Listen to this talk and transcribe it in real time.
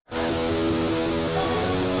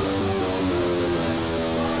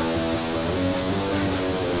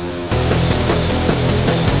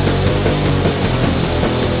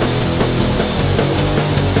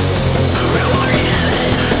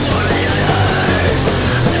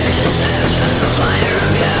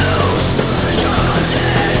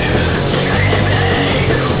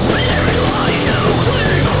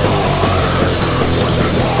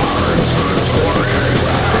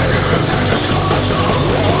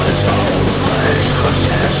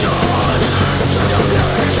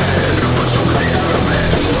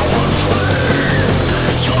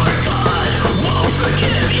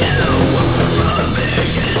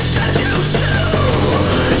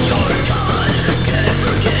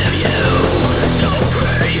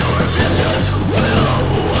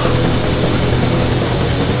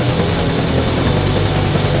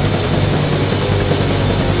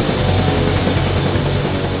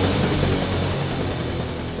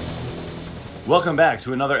Welcome back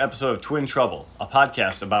to another episode of Twin Trouble, a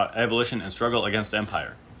podcast about abolition and struggle against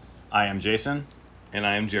empire. I am Jason. And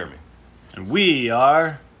I am Jeremy. And we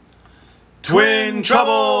are Twin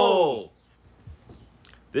Trouble!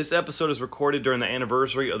 This episode is recorded during the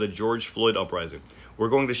anniversary of the George Floyd uprising. We're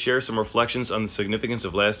going to share some reflections on the significance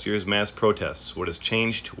of last year's mass protests, what has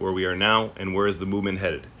changed, where we are now, and where is the movement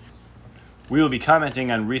headed. We will be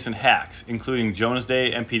commenting on recent hacks, including Jonas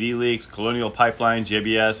Day, MPD leaks, Colonial Pipeline,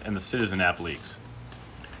 JBS, and the Citizen App leaks.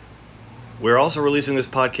 We're also releasing this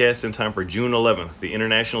podcast in time for June 11th, the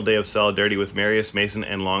International Day of Solidarity with Marius Mason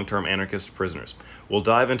and long-term anarchist prisoners. We'll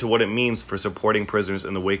dive into what it means for supporting prisoners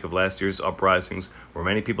in the wake of last year's uprisings, where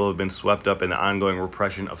many people have been swept up in the ongoing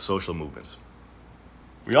repression of social movements.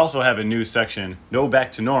 We also have a new section, No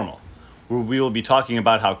Back to Normal, where we will be talking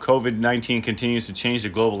about how COVID-19 continues to change the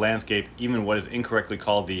global landscape, even what is incorrectly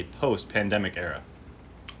called the post-pandemic era.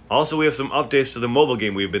 Also, we have some updates to the mobile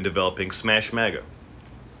game we've been developing, Smash MAGA.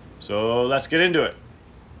 So let's get into it.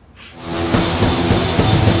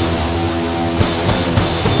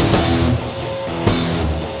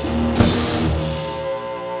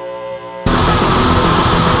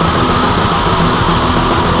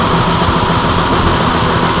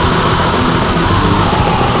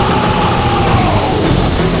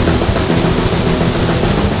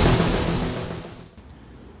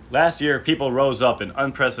 Last year, people rose up in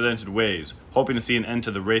unprecedented ways, hoping to see an end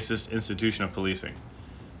to the racist institution of policing.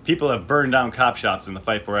 People have burned down cop shops in the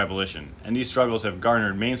fight for abolition, and these struggles have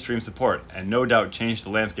garnered mainstream support and no doubt changed the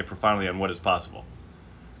landscape profoundly on what is possible.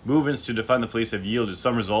 Movements to defund the police have yielded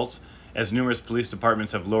some results, as numerous police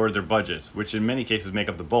departments have lowered their budgets, which in many cases make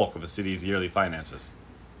up the bulk of a city's yearly finances.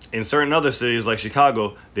 In certain other cities like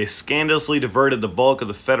Chicago, they scandalously diverted the bulk of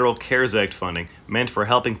the federal CARES Act funding, meant for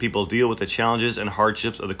helping people deal with the challenges and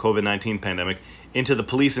hardships of the COVID-19 pandemic, into the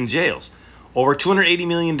police and jails. Over $280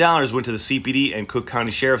 million went to the CPD and Cook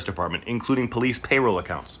County Sheriff's Department, including police payroll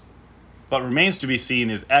accounts. What remains to be seen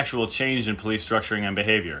is actual change in police structuring and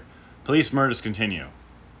behavior. Police murders continue.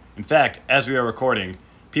 In fact, as we are recording,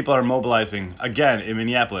 people are mobilizing again in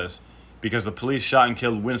Minneapolis because the police shot and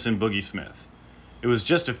killed Winston Boogie Smith. It was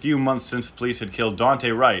just a few months since police had killed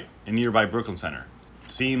Daunte Wright in nearby Brooklyn Center.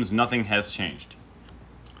 Seems nothing has changed.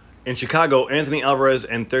 In Chicago, Anthony Alvarez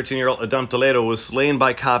and 13-year-old Adam Toledo was slain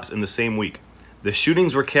by cops in the same week. The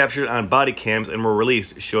shootings were captured on body cams and were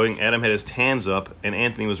released, showing Adam had his hands up and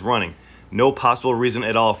Anthony was running. No possible reason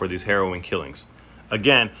at all for these harrowing killings.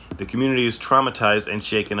 Again, the community is traumatized and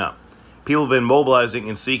shaken up. People have been mobilizing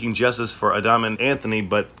and seeking justice for Adam and Anthony,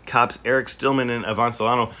 but cops Eric Stillman and Ivan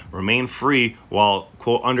Solano remain free while,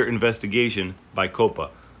 quote, under investigation by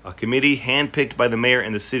COPA, a committee handpicked by the mayor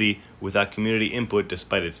and the city without community input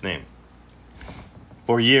despite its name.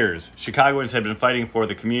 For years, Chicagoans had been fighting for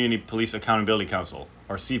the Community Police Accountability Council,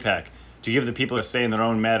 or CPAC, to give the people a say in their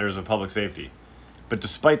own matters of public safety. But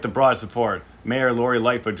despite the broad support, Mayor Lori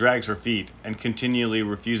Lightfoot drags her feet and continually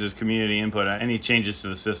refuses community input on any changes to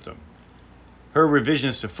the system. Her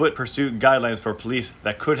revisions to foot pursuit guidelines for police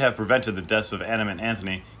that could have prevented the deaths of Adam and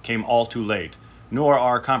Anthony came all too late, nor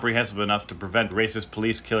are comprehensive enough to prevent racist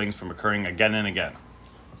police killings from occurring again and again.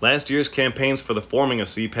 Last year's campaigns for the forming of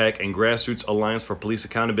CPAC and Grassroots Alliance for Police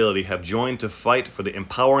Accountability have joined to fight for the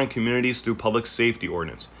Empowering Communities Through Public Safety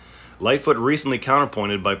Ordinance. Lightfoot recently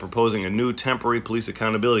counterpointed by proposing a new temporary police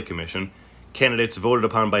accountability commission, candidates voted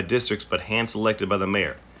upon by districts but hand-selected by the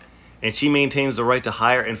mayor. And she maintains the right to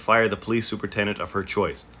hire and fire the police superintendent of her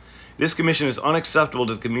choice. This commission is unacceptable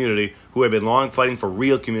to the community, who have been long fighting for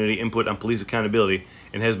real community input on police accountability,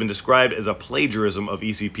 and has been described as a plagiarism of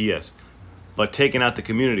ECPS, but taking out the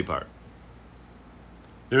community part.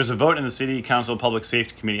 There's a vote in the City Council Public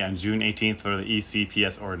Safety Committee on June 18th for the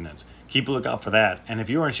ECPS ordinance. Keep a lookout for that, and if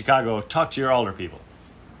you are in Chicago, talk to your alder people.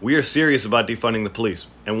 We are serious about defunding the police,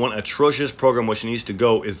 and one atrocious program which needs to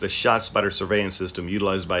go is the ShotSpotter surveillance system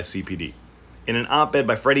utilized by CPD. In an op-ed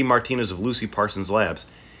by Freddie Martinez of Lucy Parsons Labs,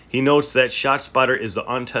 he notes that ShotSpotter is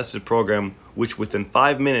the untested program which within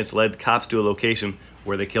 5 minutes led cops to a location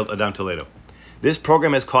where they killed Adam Toledo. This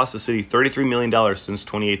program has cost the city $33 million since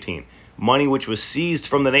 2018, money which was seized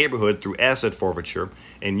from the neighborhood through asset forfeiture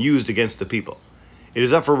and used against the people. It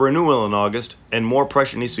is up for renewal in August, and more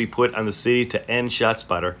pressure needs to be put on the city to end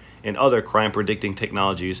ShotSpotter and other crime-predicting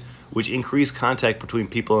technologies which increase contact between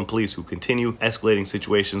people and police who continue escalating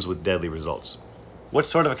situations with deadly results. What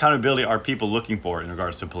sort of accountability are people looking for in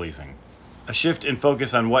regards to policing? A shift in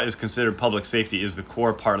focus on what is considered public safety is the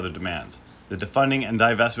core part of the demands. The defunding and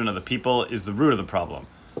divestment of the people is the root of the problem.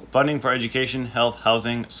 Funding for education, health,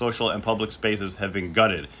 housing, social, and public spaces have been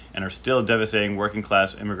gutted and are still devastating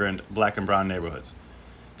working-class, immigrant, black and brown neighborhoods.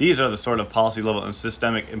 These are the sort of policy level and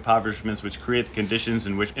systemic impoverishments which create the conditions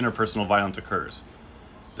in which interpersonal violence occurs.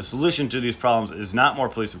 The solution to these problems is not more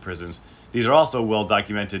police and prisons. These are also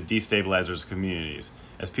well-documented destabilizers of communities.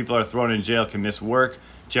 As people are thrown in jail, can miss work,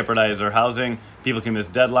 jeopardize their housing, people can miss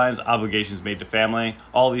deadlines, obligations made to family.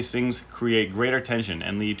 All these things create greater tension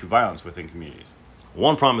and lead to violence within communities.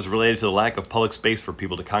 One problem is related to the lack of public space for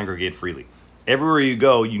people to congregate freely. Everywhere you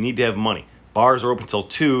go, you need to have money. Bars are open till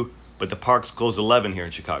 2, but the parks close 11 here in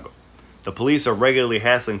Chicago. The police are regularly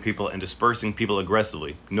hassling people and dispersing people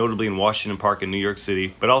aggressively, notably in Washington Park in New York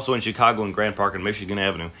City, but also in Chicago and Grant Park and Michigan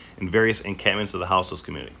Avenue, and various encampments of the houseless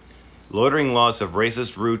community. Loitering laws have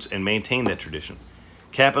racist roots and maintain that tradition.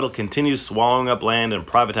 Capital continues swallowing up land and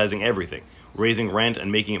privatizing everything, raising rent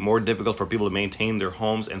and making it more difficult for people to maintain their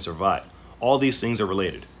homes and survive. All these things are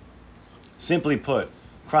related. Simply put,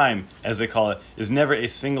 crime, as they call it, is never a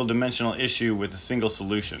single-dimensional issue with a single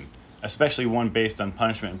solution, especially one based on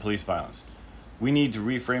punishment and police violence. We need to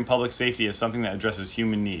reframe public safety as something that addresses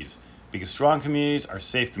human needs, because strong communities are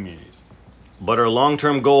safe communities. But our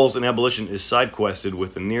long-term goals in abolition is side-quested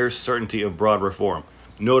with the near certainty of broad reform,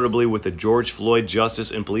 notably with the George Floyd Justice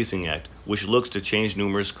and Policing Act, which looks to change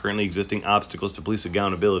numerous currently existing obstacles to police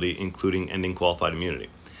accountability, including ending qualified immunity.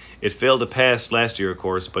 It failed to pass last year, of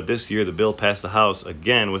course, but this year the bill passed the House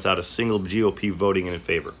again without a single GOP voting in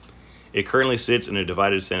favor. It currently sits in a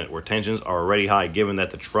divided Senate where tensions are already high given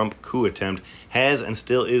that the Trump coup attempt has and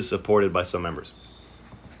still is supported by some members.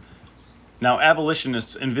 Now,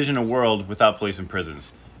 abolitionists envision a world without police and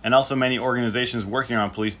prisons, and also many organizations working on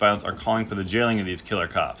police violence are calling for the jailing of these killer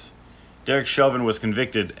cops. Derek Chauvin was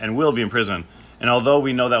convicted and will be in prison, and although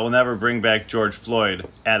we know that will never bring back George Floyd,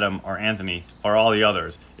 Adam, or Anthony, or all the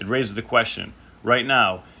others, it raises the question, right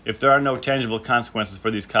now, if there are no tangible consequences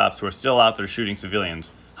for these cops who are still out there shooting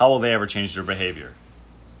civilians, how will they ever change their behavior?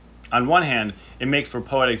 On one hand, it makes for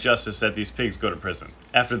poetic justice that these pigs go to prison,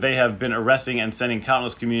 after they have been arresting and sending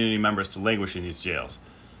countless community members to languish in these jails.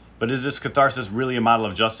 But is this catharsis really a model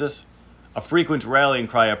of justice? A frequent rallying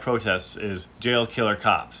cry at protests is, jail killer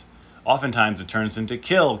cops. Oftentimes it turns into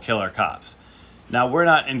kill killer cops. Now, we're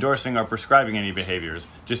not endorsing or prescribing any behaviors,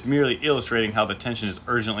 just merely illustrating how the tension is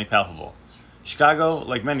urgently palpable. Chicago,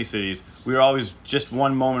 like many cities, we are always just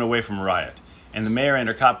one moment away from a riot, and the mayor and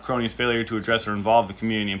her cop cronies' failure to address or involve the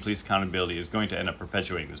community in police accountability is going to end up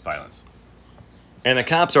perpetuating this violence. And the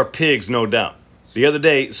cops are pigs, no doubt. The other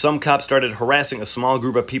day, some cops started harassing a small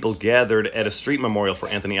group of people gathered at a street memorial for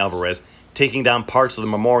Anthony Alvarez, taking down parts of the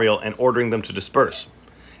memorial and ordering them to disperse.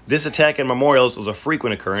 This attack at memorials is a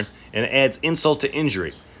frequent occurrence and adds insult to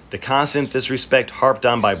injury. The constant disrespect harped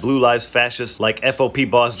on by Blue Lives fascists like FOP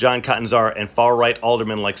boss John Catanzara and far-right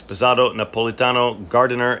aldermen like Sposato, Napolitano,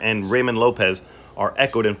 Gardiner, and Raymond Lopez are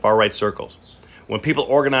echoed in far-right circles. When people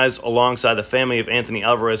organized alongside the family of Anthony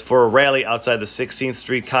Alvarez for a rally outside the 16th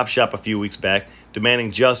Street cop shop a few weeks back,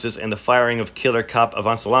 demanding justice and the firing of killer cop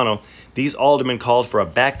Avanzolano, these aldermen called for a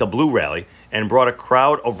Back the Blue rally and brought a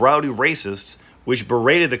crowd of rowdy racists which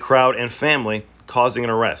berated the crowd and family, causing an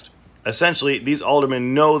arrest. Essentially, these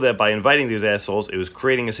aldermen know that by inviting these assholes, it was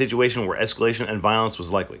creating a situation where escalation and violence was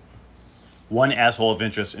likely. One asshole of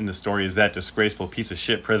interest in the story is that disgraceful piece of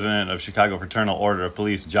shit president of Chicago Fraternal Order of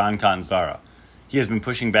Police, John Catanzara. He has been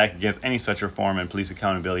pushing back against any such reform and police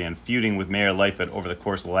accountability and feuding with Mayor Lightfoot over the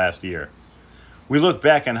course of the last year. We look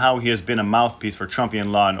back on how he has been a mouthpiece for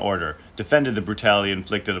Trumpian law and order, defended the brutality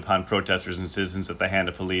inflicted upon protesters and citizens at the hand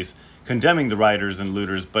of police, condemning the rioters and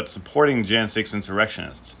looters, but supporting Jan 6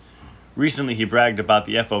 insurrectionists. Recently, he bragged about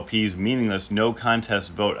the FOP's meaningless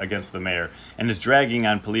no-contest vote against the mayor and is dragging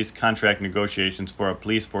on police contract negotiations for a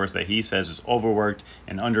police force that he says is overworked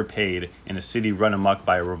and underpaid in a city run amok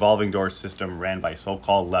by a revolving door system ran by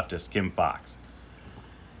so-called leftist Kim Foxx.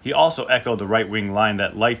 He also echoed the right-wing line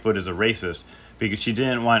that Lightfoot is a racist because she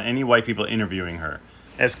didn't want any white people interviewing her.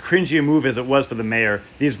 As cringy a move as it was for the mayor,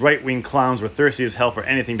 these right-wing clowns were thirsty as hell for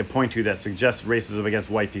anything to point to that suggests racism against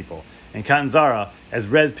white people. And Catanzara, as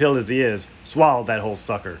red-pilled as he is, swallowed that whole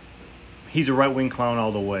sucker. He's a right-wing clown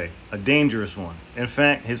all the way, a dangerous one. In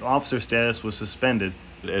fact, his officer status was suspended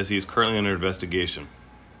as he is currently under investigation.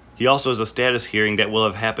 He also has a status hearing that will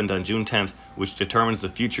have happened on June 10th, which determines the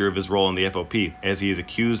future of his role in the FOP, as he is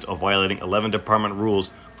accused of violating 11 department rules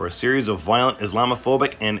for a series of violent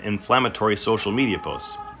Islamophobic and inflammatory social media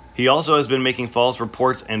posts. He also has been making false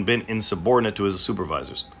reports and been insubordinate to his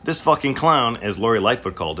supervisors. This fucking clown, as Lori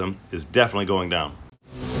Lightfoot called him, is definitely going down.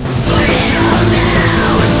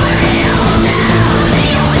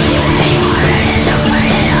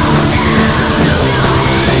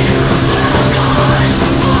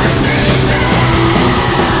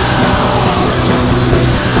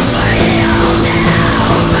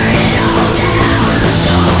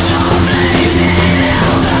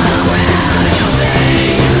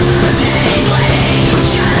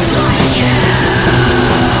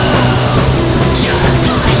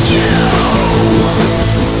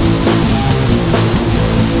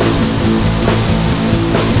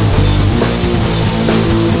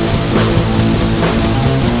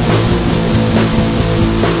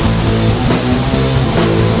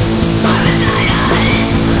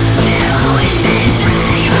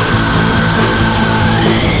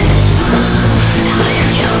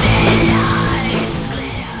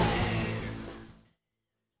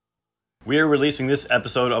 We are releasing this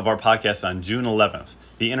episode of our podcast on June 11th,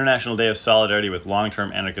 the International Day of Solidarity with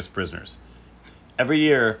Long-Term Anarchist Prisoners. Every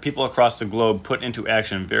year, people across the globe put into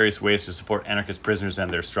action various ways to support anarchist prisoners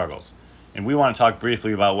and their struggles. And we want to talk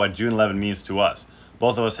briefly about what June 11 means to us,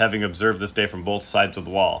 both of us having observed this day from both sides of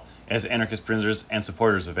the wall, as anarchist prisoners and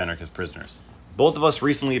supporters of anarchist prisoners. Both of us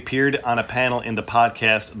recently appeared on a panel in the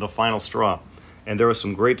podcast The Final Straw, and there was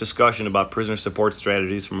some great discussion about prisoner support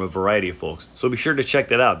strategies from a variety of folks. So be sure to check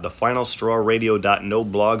that out,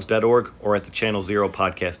 thefinalstrawradio.noblogs.org or at the Channel Zero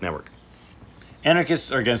Podcast Network.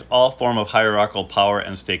 Anarchists are against all form of hierarchical power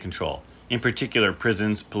and state control, in particular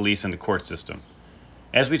prisons, police, and the court system.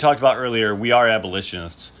 As we talked about earlier, we are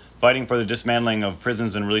abolitionists, fighting for the dismantling of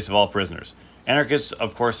prisons and release of all prisoners. Anarchists,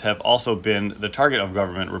 of course, have also been the target of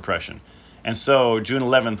government repression. And so, June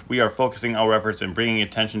 11th, we are focusing our efforts in bringing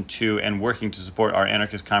attention to and working to support our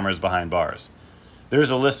anarchist comrades behind bars. There is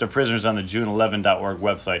a list of prisoners on the June11.org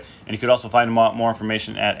website, and you could also find more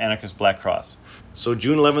information at Anarchist Black Cross. So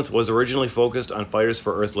June 11th was originally focused on Fighters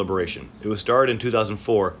for Earth Liberation. It was started in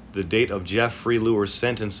 2004, the date of Jeff Freelure's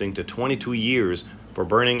sentencing to 22 years for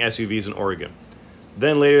burning SUVs in Oregon.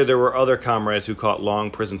 Then later there were other comrades who caught long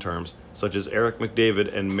prison terms, such as Eric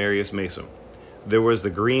McDavid and Marius Mason. There was the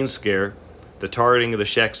Green Scare, the targeting of the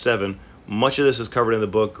Shack 7. Much of this is covered in the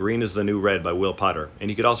book Green is the New Red by Will Potter, and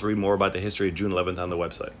you could also read more about the history of June 11th on the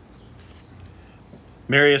website.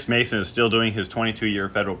 Marius Mason is still doing his 22-year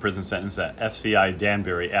federal prison sentence at FCI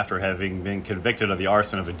Danbury after having been convicted of the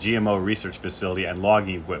arson of a GMO research facility and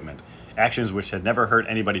logging equipment, actions which had never hurt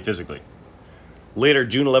anybody physically. Later,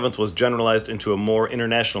 June 11th was generalized into a more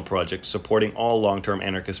international project supporting all long-term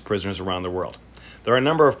anarchist prisoners around the world. There are a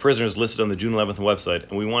number of prisoners listed on the June 11th website,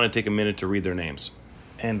 and we want to take a minute to read their names.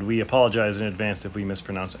 And we apologize in advance if we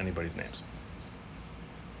mispronounce anybody's names.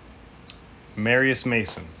 Marius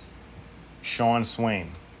Mason, Sean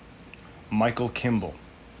Swain, Michael Kimball,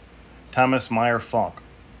 Thomas Meyer Falk,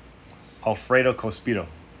 Alfredo Cospito,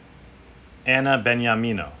 Anna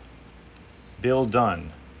Beniamino, Bill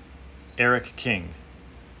Dunn, Eric King,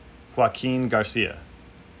 Joaquin Garcia,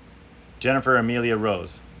 Jennifer Amelia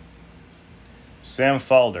Rose, Sam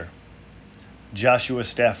Falder, Joshua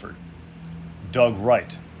Stafford, Doug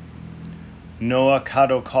Wright, Noah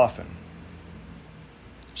Cado Coffin,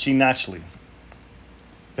 Chinachli,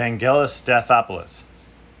 Vangelis Stathopoulos,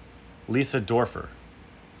 Lisa Dorfer,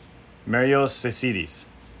 Marios Cesidis,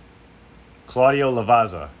 Claudio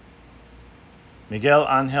Lavazza, Miguel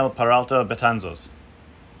Angel Peralta Betanzos,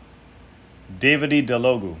 Davide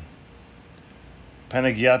Delogu,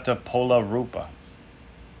 Panagiata Pola Rupa,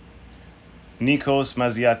 Nikos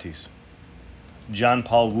Maziatis, John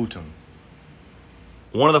Paul Wooten.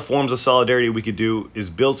 One of the forms of solidarity we could do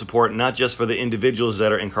is build support not just for the individuals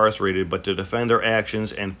that are incarcerated, but to defend their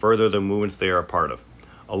actions and further the movements they are a part of.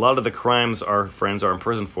 A lot of the crimes our friends are in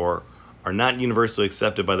prison for are not universally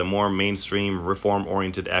accepted by the more mainstream,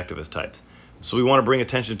 reform-oriented activist types. So we want to bring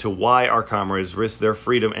attention to why our comrades risk their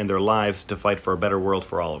freedom and their lives to fight for a better world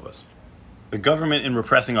for all of us. The government, in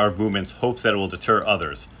repressing our movements, hopes that it will deter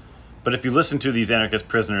others. But if you listen to these anarchist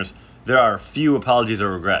prisoners, there are few apologies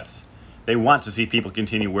or regrets. They want to see people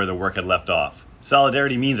continue where the work had left off.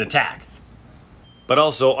 Solidarity means attack. But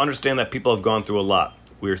also understand that people have gone through a lot.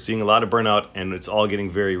 We are seeing a lot of burnout, and it's all getting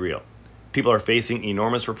very real. People are facing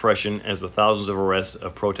enormous repression as the thousands of arrests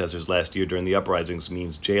of protesters last year during the uprisings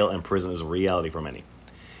means jail and prison is a reality for many.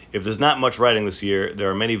 If there's not much writing this year, there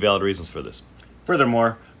are many valid reasons for this.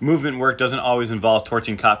 Furthermore, movement work doesn't always involve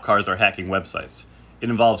torching cop cars or hacking websites. It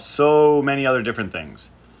involves so many other different things.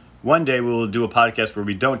 One day we will do a podcast where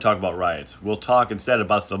we don't talk about riots. We'll talk instead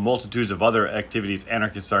about the multitudes of other activities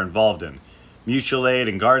anarchists are involved in. Mutual aid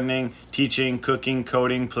and gardening, teaching, cooking,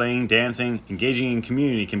 coding, playing, dancing, engaging in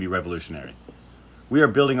community can be revolutionary. We are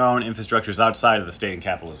building our own infrastructures outside of the state and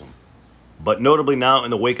capitalism. But notably now, in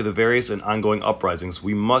the wake of the various and ongoing uprisings,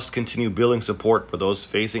 we must continue building support for those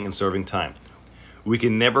facing and serving time. We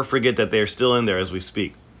can never forget that they are still in there as we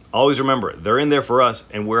speak. Always remember, they're in there for us,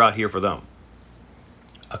 and we're out here for them.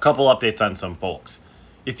 A couple updates on some folks.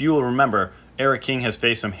 If you will remember, Eric King has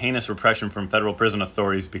faced some heinous repression from federal prison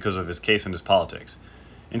authorities because of his case and his politics.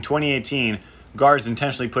 In 2018, guards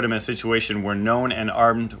intentionally put him in a situation where known and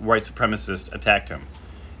armed white supremacists attacked him.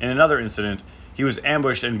 In another incident, he was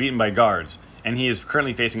ambushed and beaten by guards, and he is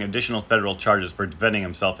currently facing additional federal charges for defending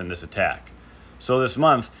himself in this attack. So this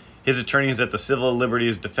month, his attorneys at the Civil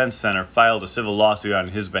Liberties Defense Center filed a civil lawsuit on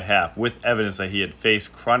his behalf with evidence that he had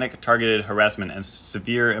faced chronic targeted harassment and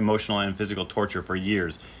severe emotional and physical torture for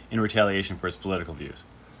years in retaliation for his political views.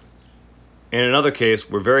 In another case,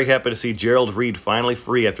 we're very happy to see Gerald Reed finally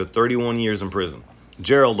free after 31 years in prison.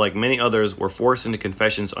 Gerald, like many others, were forced into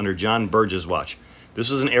confessions under John Burge's watch. This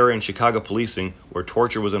was an era in Chicago policing where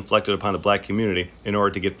torture was inflicted upon the black community in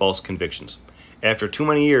order to get false convictions. After too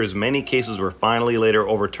many years, many cases were finally later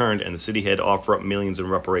overturned and the city had to offer up millions in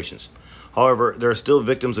reparations. However, there are still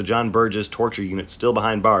victims of John Burge's torture unit still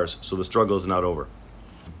behind bars, so the struggle is not over.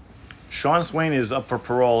 Sean Swain is up for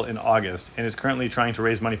parole in August and is currently trying to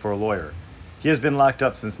raise money for a lawyer. He has been locked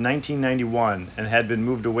up since 1991 and had been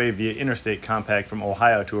moved away via interstate compact from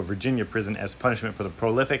Ohio to a Virginia prison as punishment for the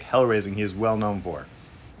prolific hell-raising he is well known for.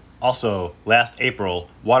 Also, last April,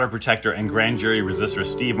 water protector and grand jury resistor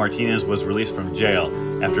Steve Martinez was released from jail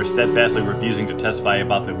after steadfastly refusing to testify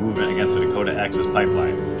about the movement against the Dakota Access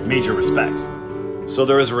Pipeline. Major respects. So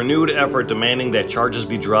there is a renewed effort demanding that charges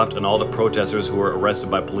be dropped on all the protesters who were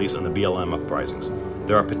arrested by police on the BLM uprisings.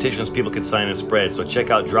 There are petitions people can sign and spread, so check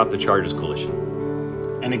out Drop the Charges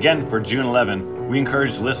Coalition. And again, for June 11, we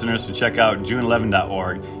encourage listeners to check out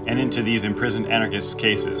June11.org and into these imprisoned anarchists'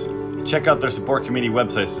 cases. Check out their support committee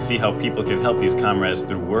websites to see how people can help these comrades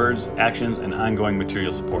through words, actions, and ongoing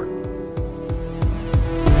material support.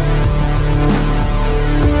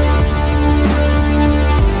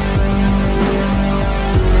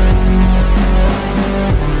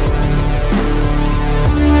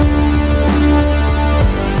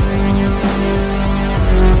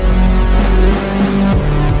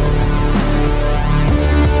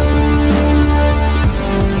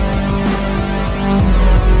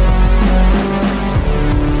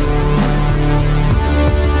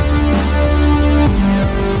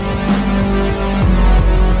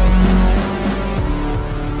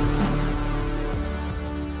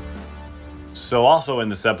 So also in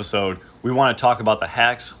this episode, we want to talk about the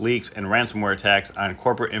hacks, leaks, and ransomware attacks on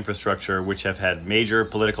corporate infrastructure which have had major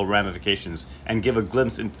political ramifications and give a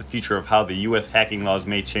glimpse into the future of how the U.S. hacking laws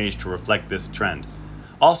may change to reflect this trend.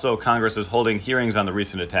 Also, Congress is holding hearings on the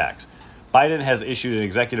recent attacks. Biden has issued an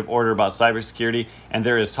executive order about cybersecurity, and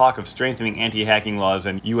there is talk of strengthening anti-hacking laws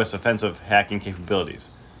and U.S. offensive hacking capabilities.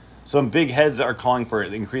 Some big heads are calling for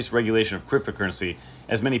increased regulation of cryptocurrency,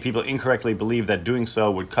 as many people incorrectly believe that doing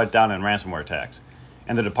so would cut down on ransomware attacks.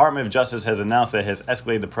 And the Department of Justice has announced that it has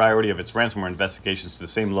escalated the priority of its ransomware investigations to the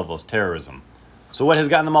same level as terrorism. So what has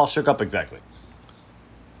gotten them all shook up exactly?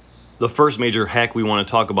 The first major hack we want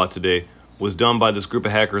to talk about today was done by this group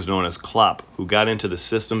of hackers known as Clop, who got into the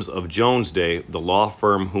systems of Jones Day, the law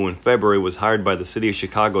firm who in February was hired by the city of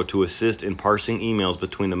Chicago to assist in parsing emails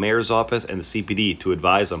between the mayor's office and the CPD to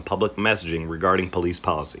advise on public messaging regarding police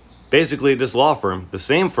policy. Basically, this law firm, the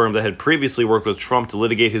same firm that had previously worked with Trump to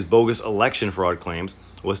litigate his bogus election fraud claims,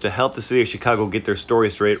 was to help the city of Chicago get their story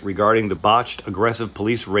straight regarding the botched, aggressive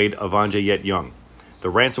police raid of Anja Yet Young.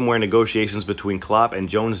 The ransomware negotiations between Clop and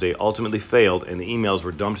Jones Day ultimately failed, and the emails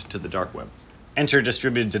were dumped to the dark web. Enter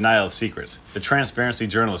Distributed Denial of Secrets, the Transparency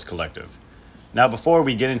Journalist Collective. Now, before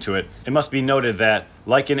we get into it, it must be noted that,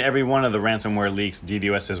 like in every one of the ransomware leaks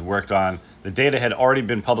DDoS has worked on, the data had already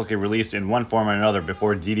been publicly released in one form or another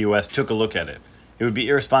before DDoS took a look at it. It would be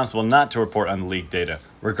irresponsible not to report on the leaked data,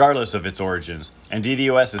 regardless of its origins, and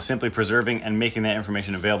DDoS is simply preserving and making that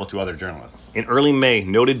information available to other journalists. In early May,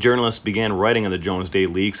 noted journalists began writing on the Jones Day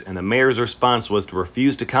leaks, and the mayor's response was to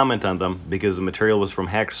refuse to comment on them because the material was from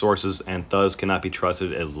hacked sources and thus cannot be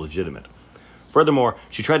trusted as legitimate. Furthermore,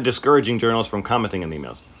 she tried discouraging journalists from commenting on the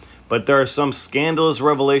emails. But there are some scandalous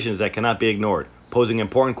revelations that cannot be ignored, posing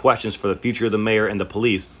important questions for the future of the mayor and the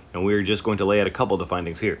police, and we are just going to lay out a couple of the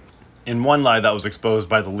findings here. In one lie that was exposed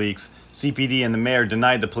by the leaks, CPD and the mayor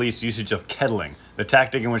denied the police usage of kettling, the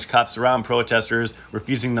tactic in which cops surround protesters,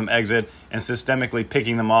 refusing them exit, and systemically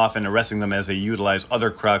picking them off and arresting them as they utilize other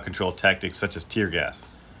crowd control tactics such as tear gas.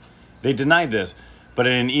 They denied this, but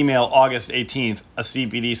in an email August 18th, a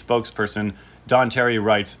CPD spokesperson, Don Terry,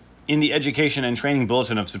 writes, "In the Education and Training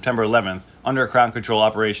Bulletin of September 11th, under crowd control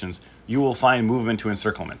operations, you will find movement to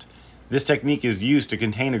encirclement. This technique is used to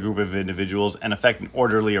contain a group of individuals and effect an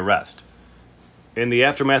orderly arrest." In the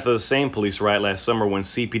aftermath of the same police riot last summer when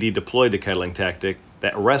CPD deployed the kettling tactic,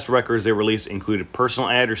 the arrest records they released included personal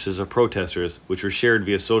addresses of protesters, which were shared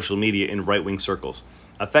via social media in right-wing circles.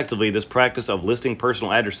 Effectively, this practice of listing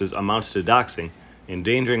personal addresses amounts to doxing,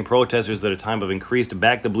 endangering protesters at a time of increased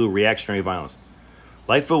back-the-blue reactionary violence.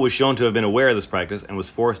 Lightfoot was shown to have been aware of this practice and was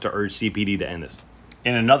forced to urge CPD to end this.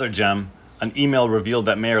 In another gem, an email revealed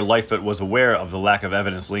that Mayor Lightfoot was aware of the lack of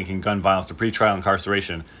evidence linking gun violence to pretrial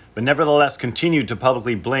incarceration, but nevertheless continued to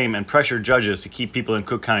publicly blame and pressure judges to keep people in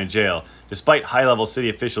Cook County Jail, despite high-level city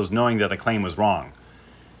officials knowing that the claim was wrong.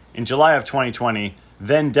 In July of 2020,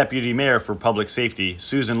 then Deputy Mayor for Public Safety,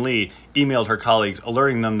 Susan Lee, emailed her colleagues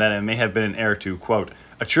alerting them that it may have been an error to, quote,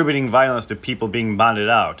 attributing violence to people being bonded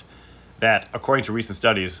out. that, according to recent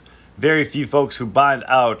studies, very few folks who bond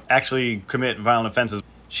out actually commit violent offenses.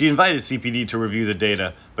 She invited CPD to review the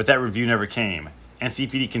data, but that review never came, and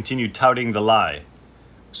CPD continued touting the lie.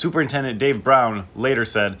 Superintendent Dave Brown later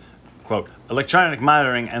said, quote, "Electronic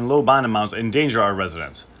monitoring and low bond amounts endanger our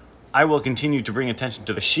residents. I will continue to bring attention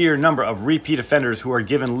to the sheer number of repeat offenders who are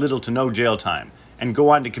given little to no jail time and go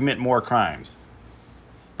on to commit more crimes."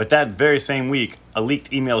 But that very same week, a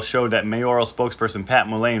leaked email showed that mayoral spokesperson Pat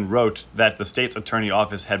Mullane wrote that the state's attorney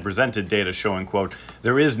office had presented data showing, quote,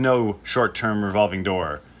 "There is no short-term revolving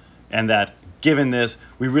door," and that, given this,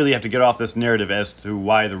 we really have to get off this narrative as to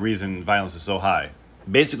why the reason violence is so high.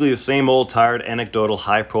 Basically, the same old tired, anecdotal,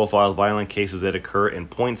 high-profile violent cases that occur, and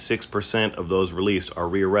 0.6% of those released are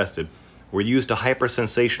rearrested, were used to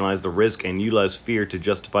hyper-sensationalize the risk and utilize fear to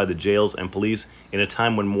justify the jails and police in a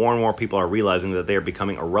time when more and more people are realizing that they are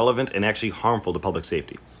becoming irrelevant and actually harmful to public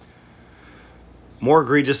safety. More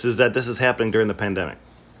egregious is that this is happening during the pandemic.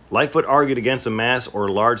 Lightfoot argued against a mass or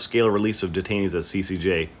large-scale release of detainees at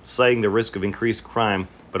CCJ, citing the risk of increased crime,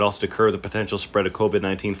 but also to curb the potential spread of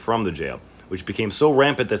COVID-19 from the jail, which became so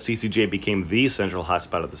rampant that CCJ became the central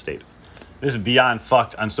hotspot of the state. This is beyond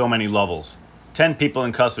fucked on so many levels. 10 people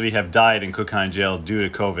in custody have died in Cook County Jail due to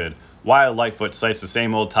COVID, while Lightfoot cites the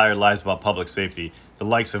same old tired lies about public safety, the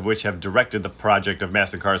likes of which have directed the project of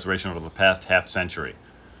mass incarceration over the past half century.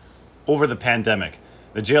 Over the pandemic,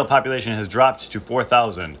 the jail population has dropped to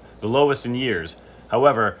 4,000, the lowest in years.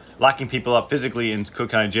 However, locking people up physically in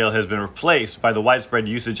Cook County Jail has been replaced by the widespread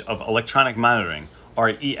usage of electronic monitoring,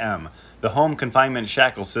 or EM, the home confinement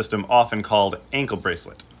shackle system often called ankle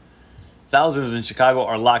bracelet. Thousands in Chicago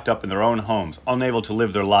are locked up in their own homes, unable to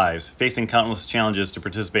live their lives, facing countless challenges to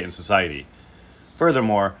participate in society.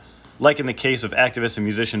 Furthermore, like in the case of activist and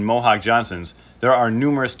musician Mohawk Johnson's, there are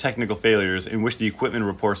numerous technical failures in which the equipment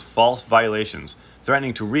reports false violations,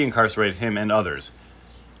 threatening to reincarcerate him and others.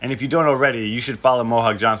 And if you don't already, you should follow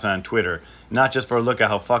Mohawk Johnson on Twitter, not just for a look at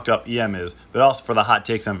how fucked up EM is, but also for the hot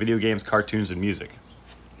takes on video games, cartoons, and music.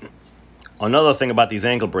 Another thing about these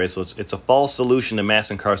ankle bracelets, it's a false solution to mass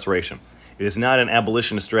incarceration. It is not an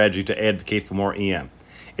abolitionist strategy to advocate for more EM.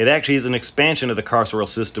 It actually is an expansion of the carceral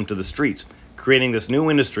system to the streets, creating this new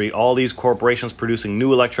industry, all these corporations producing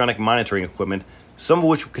new electronic monitoring equipment, some of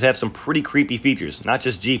which could have some pretty creepy features, not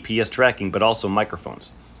just GPS tracking, but also microphones.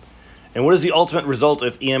 And what is the ultimate result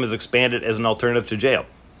if EM is expanded as an alternative to jail?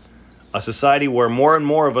 A society where more and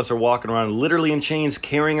more of us are walking around literally in chains,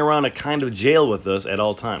 carrying around a kind of jail with us at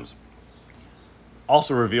all times.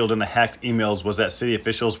 Also revealed in the hacked emails was that city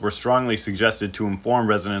officials were strongly suggested to inform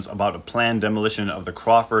residents about a planned demolition of the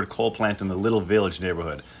Crawford coal plant in the Little Village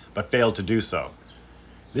neighborhood, but failed to do so.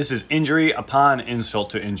 This is injury upon insult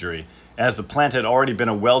to injury, as the plant had already been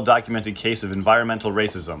a well-documented case of environmental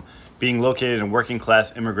racism, being located in a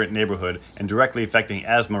working-class immigrant neighborhood and directly affecting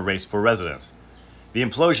asthma rates for residents. The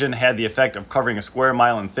implosion had the effect of covering a square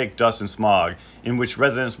mile in thick dust and smog, in which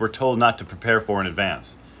residents were told not to prepare for in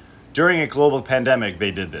advance. During a global pandemic,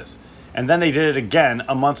 they did this. And then they did it again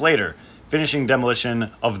a month later, finishing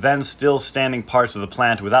demolition of then still standing parts of the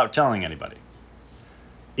plant without telling anybody.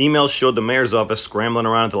 Emails showed the mayor's office scrambling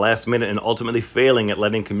around at the last minute and ultimately failing at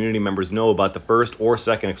letting community members know about the first or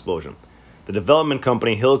second explosion. The development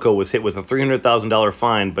company Hilco was hit with a $300,000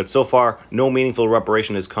 fine, but so far, no meaningful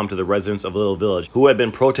reparation has come to the residents of Little Village, who had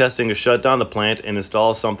been protesting to shut down the plant and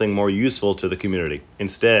install something more useful to the community.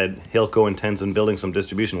 Instead, Hilco intends on building some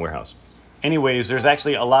distribution warehouse. Anyways, there's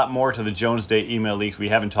actually a lot more to the Jones Day email leaks we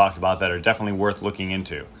haven't talked about that are definitely worth looking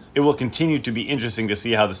into. It will continue to be interesting to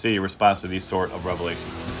see how the city responds to these sort of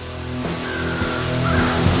revelations.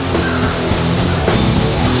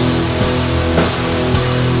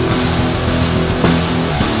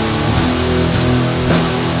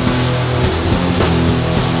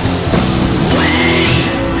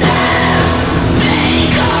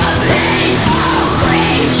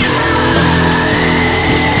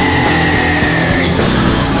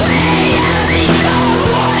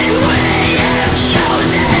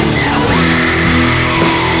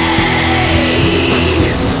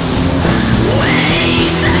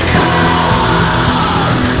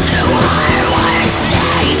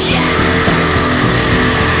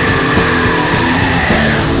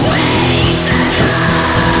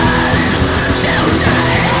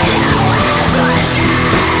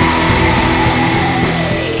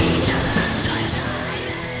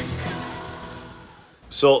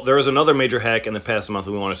 So there is another major hack in the past month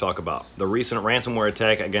that we want to talk about, the recent ransomware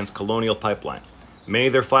attack against Colonial Pipeline. Many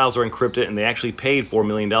of their files are encrypted, and they actually paid $4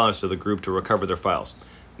 million to the group to recover their files.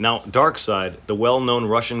 Now, DarkSide, the well-known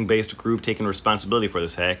Russian-based group taking responsibility for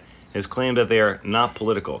this hack, has claimed that they are not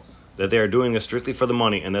political, that they are doing this strictly for the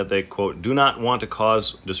money and that they, quote, do not want to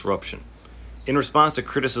cause disruption. In response to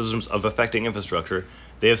criticisms of affecting infrastructure,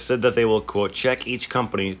 they have said that they will, quote, check each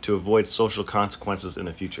company to avoid social consequences in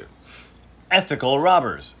the future. Ethical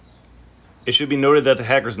robbers. It should be noted that the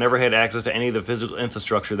hackers never had access to any of the physical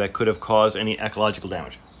infrastructure that could have caused any ecological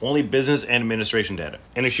damage, only business and administration data.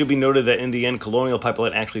 And it should be noted that in the end, Colonial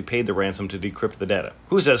Pipeline actually paid the ransom to decrypt the data.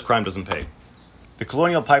 Who says crime doesn't pay? The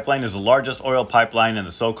Colonial Pipeline is the largest oil pipeline in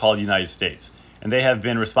the so-called United States, and they have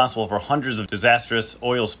been responsible for hundreds of disastrous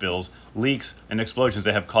oil spills, leaks, and explosions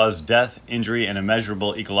that have caused death, injury, and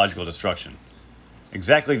immeasurable ecological destruction.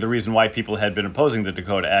 Exactly the reason why people had been opposing the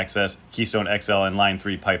Dakota Access, Keystone XL, and Line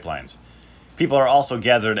 3 pipelines. People are also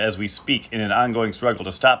gathered as we speak in an ongoing struggle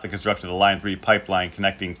to stop the construction of the Line 3 pipeline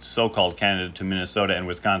connecting so-called Canada to Minnesota and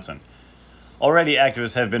Wisconsin. Already,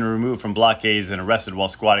 activists have been removed from blockades and arrested while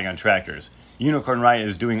squatting on tractors. Unicorn Riot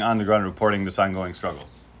is doing on-the-ground reporting this ongoing struggle.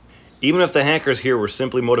 Even if the hackers here were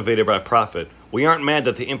simply motivated by profit, we aren't mad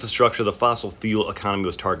that the infrastructure of the fossil fuel economy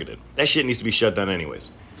was targeted. That shit needs to be shut down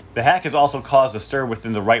anyways. The hack has also caused a stir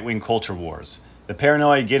within the right-wing culture wars. The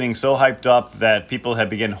paranoia getting so hyped up that people have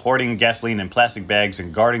begun hoarding gasoline in plastic bags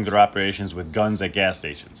and guarding their operations with guns at gas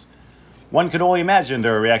stations. One could only imagine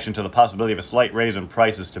their reaction to the possibility of a slight raise in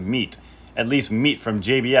prices to meat, at least meat from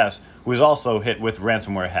JBS, who is also hit with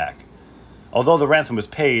ransomware hack. Although the ransom was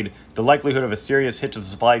paid, the likelihood of a serious hit to the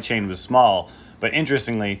supply chain was small, but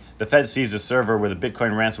interestingly, the Fed seized a server where the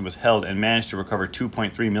Bitcoin ransom was held and managed to recover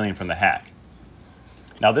 $2.3 million from the hack.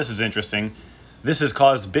 Now this is interesting. This has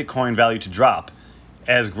caused Bitcoin value to drop,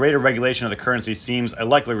 as greater regulation of the currency seems a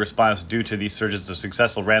likely response due to these surges of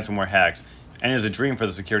successful ransomware hacks and is a dream for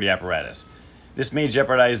the security apparatus. This may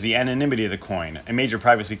jeopardize the anonymity of the coin, a major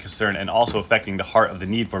privacy concern and also affecting the heart of the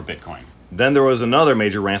need for Bitcoin. Then there was another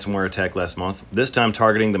major ransomware attack last month, this time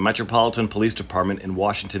targeting the Metropolitan Police Department in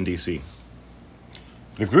Washington, D.C.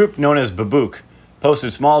 The group known as Babuk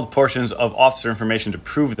posted small portions of officer information to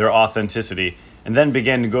prove their authenticity and then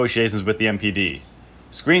began negotiations with the MPD.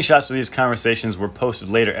 Screenshots of these conversations were posted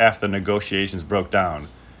later after the negotiations broke down.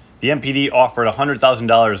 The MPD offered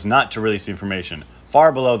 $100,000 not to release the information,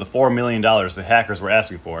 far below the $4 million the hackers were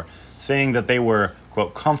asking for, saying that they were,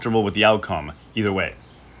 quote, comfortable with the outcome either way.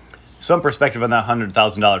 Some perspective on that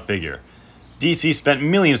 $100,000 figure. DC spent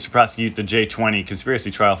millions to prosecute the J20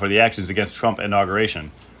 conspiracy trial for the actions against Trump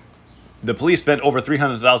inauguration. The police spent over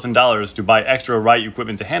 $300,000 to buy extra riot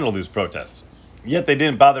equipment to handle these protests. Yet they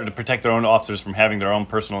didn't bother to protect their own officers from having their own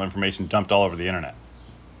personal information dumped all over the internet.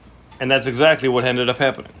 And that's exactly what ended up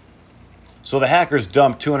happening. So the hackers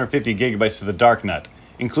dumped 250 gigabytes to the darknet,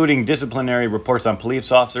 including disciplinary reports on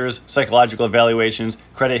police officers, psychological evaluations,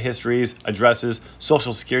 credit histories, addresses,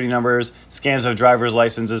 social security numbers, scans of driver's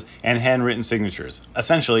licenses, and handwritten signatures.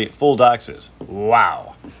 Essentially, full doxes.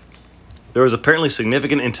 Wow. There was apparently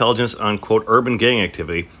significant intelligence on, quote, urban gang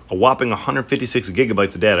activity, a whopping 156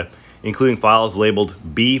 gigabytes of data, including files labeled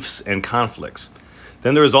beefs and conflicts.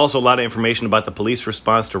 Then there was also a lot of information about the police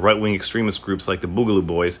response to right-wing extremist groups like the Boogaloo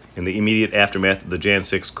Boys in the immediate aftermath of the Jan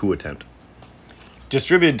 6 coup attempt.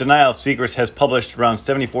 Distributed Denial of Secrets has published around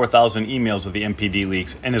 74,000 emails of the MPD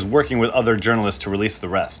leaks and is working with other journalists to release the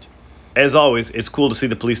rest. As always, it's cool to see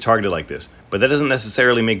the police targeted like this, but that doesn't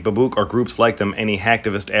necessarily make Babuk or groups like them any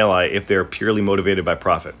hacktivist ally if they're purely motivated by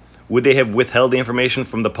profit. Would they have withheld the information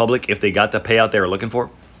from the public if they got the payout they were looking for?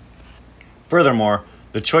 Furthermore,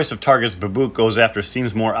 the choice of targets Babuk goes after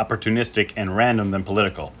seems more opportunistic and random than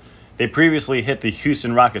political. They previously hit the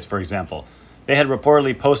Houston Rockets, for example. They had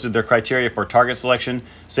reportedly posted their criteria for target selection,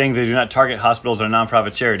 saying they do not target hospitals or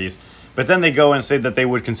nonprofit charities, but then they go and say that they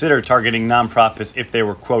would consider targeting nonprofits if they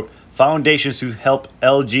were, quote, foundations who help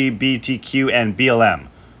LGBTQ and BLM.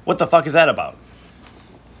 What the fuck is that about?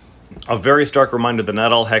 A very stark reminder that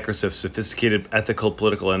not all hackers have sophisticated ethical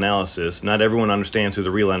political analysis. Not everyone understands who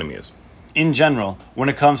the real enemy is. In general, when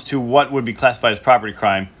it comes to what would be classified as property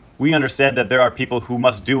crime, we understand that there are people who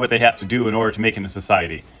must do what they have to do in order to make it in a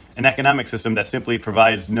society. An economic system that simply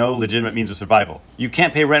provides no legitimate means of survival. You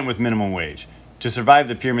can't pay rent with minimum wage. To survive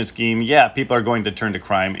the pyramid scheme, yeah, people are going to turn to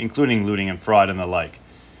crime, including looting and fraud and the like.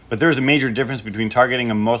 But there is a major difference between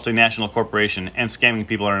targeting a multinational corporation and scamming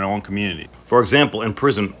people in our own community. For example, in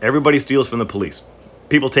prison, everybody steals from the police.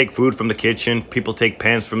 People take food from the kitchen, people take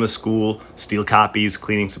pens from the school, steal copies,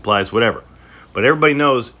 cleaning supplies, whatever. But everybody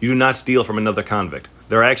knows you do not steal from another convict.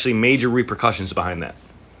 There are actually major repercussions behind that.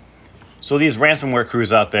 So these ransomware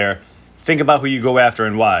crews out there, think about who you go after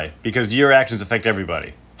and why, because your actions affect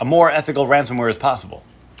everybody. A more ethical ransomware is possible.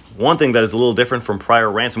 One thing that is a little different from prior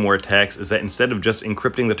ransomware attacks is that instead of just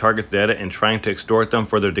encrypting the target's data and trying to extort them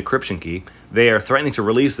for their decryption key, they are threatening to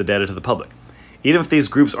release the data to the public. Even if these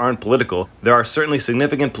groups aren't political, there are certainly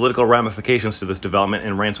significant political ramifications to this development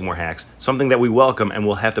in ransomware hacks, something that we welcome and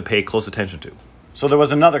will have to pay close attention to. So there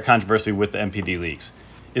was another controversy with the MPD leaks,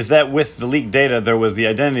 is that with the leaked data there was the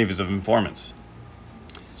identities of informants.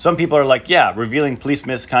 Some people are like, yeah, revealing police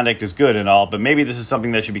misconduct is good and all, but maybe this is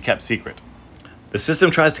something that should be kept secret. The system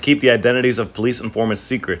tries to keep the identities of police informants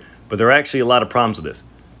secret, but there are actually a lot of problems with this.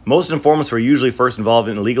 Most informants were usually first involved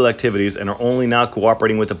in illegal activities and are only now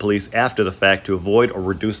cooperating with the police after the fact to avoid or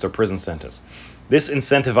reduce their prison sentence. This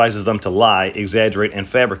incentivizes them to lie, exaggerate, and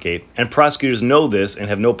fabricate, and prosecutors know this and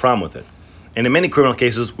have no problem with it. And in many criminal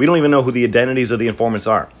cases, we don't even know who the identities of the informants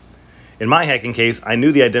are. In my hacking case, I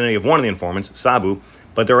knew the identity of one of the informants, Sabu,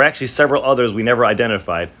 but there were actually several others we never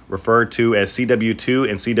identified, referred to as CW2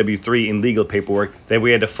 and CW3 in legal paperwork that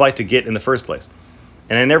we had to fight to get in the first place.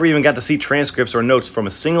 And I never even got to see transcripts or notes from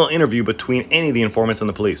a single interview between any of the informants and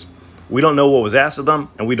the police. We don't know what was asked of them,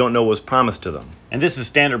 and we don't know what was promised to them. And this is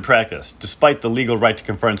standard practice, despite the legal right to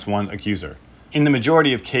confront one accuser. In the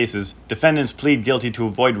majority of cases, defendants plead guilty to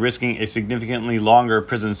avoid risking a significantly longer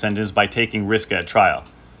prison sentence by taking risk at trial.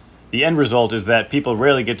 The end result is that people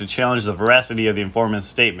rarely get to challenge the veracity of the informant's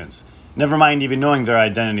statements, never mind even knowing their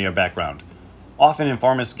identity or background. Often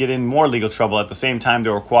informants get in more legal trouble at the same time they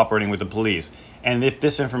were cooperating with the police, and if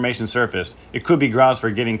this information surfaced, it could be grounds for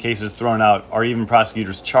getting cases thrown out or even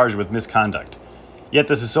prosecutors charged with misconduct. Yet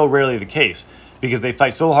this is so rarely the case, because they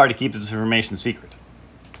fight so hard to keep this information secret.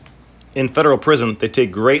 In federal prison, they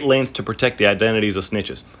take great lengths to protect the identities of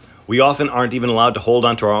snitches. We often aren't even allowed to hold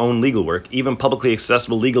on to our own legal work, even publicly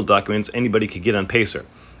accessible legal documents anybody could get on Pacer.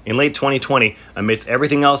 In late 2020, amidst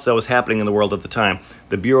everything else that was happening in the world at the time,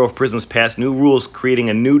 the Bureau of Prisons passed new rules creating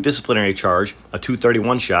a new disciplinary charge, a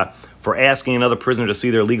 231 shot, for asking another prisoner to see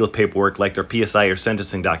their legal paperwork like their PSI or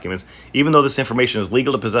sentencing documents, even though this information is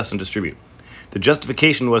legal to possess and distribute. The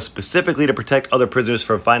justification was specifically to protect other prisoners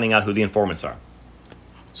from finding out who the informants are.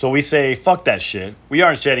 So we say, fuck that shit. We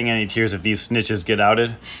aren't shedding any tears if these snitches get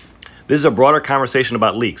outed. This is a broader conversation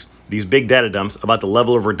about leaks, these big data dumps, about the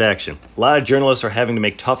level of redaction. A lot of journalists are having to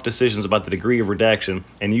make tough decisions about the degree of redaction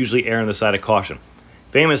and usually err on the side of caution.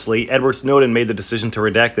 Famously, Edward Snowden made the decision to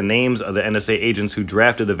redact the names of the NSA agents who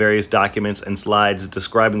drafted the various documents and slides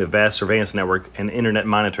describing the vast surveillance network and internet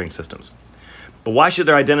monitoring systems. But why should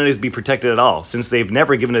their identities be protected at all, since they've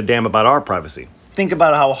never given a damn about our privacy? Think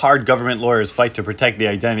about how hard government lawyers fight to protect the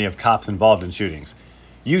identity of cops involved in shootings.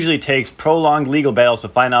 Usually takes prolonged legal battles to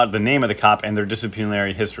find out the name of the cop and their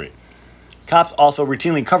disciplinary history. Cops also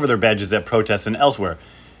routinely cover their badges at protests and elsewhere,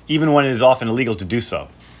 even when it is often illegal to do so.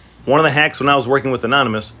 One of the hacks when I was working with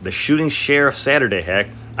Anonymous, the Shooting Sheriff Saturday hack,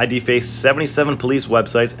 I defaced 77 police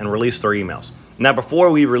websites and released their emails. Now, before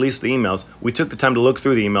we released the emails, we took the time to look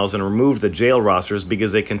through the emails and remove the jail rosters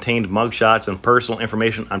because they contained mugshots and personal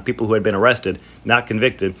information on people who had been arrested, not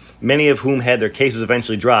convicted, many of whom had their cases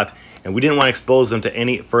eventually dropped, and we didn't want to expose them to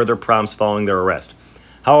any further problems following their arrest.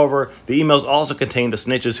 However, the emails also contained the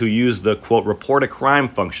snitches who used the, quote, report a crime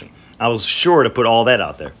function. I was sure to put all that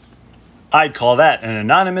out there. I'd call that an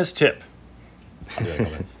anonymous tip.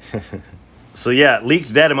 So yeah,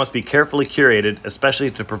 leaked data must be carefully curated,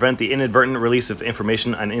 especially to prevent the inadvertent release of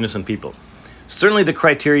information on innocent people. Certainly the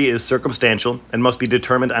criteria is circumstantial and must be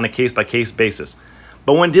determined on a case-by-case basis.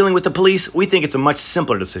 But when dealing with the police, we think it's a much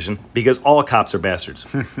simpler decision because all cops are bastards.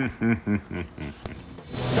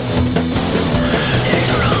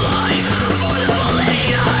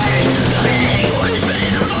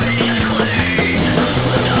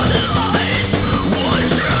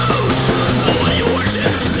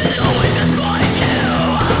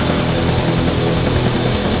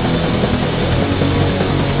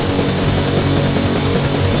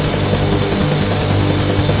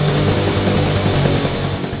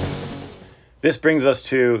 This brings us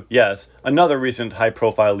to, yes, another recent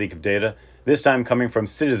high-profile leak of data, this time coming from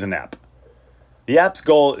Citizen App. The app's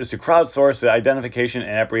goal is to crowdsource the identification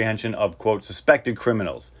and apprehension of, quote, suspected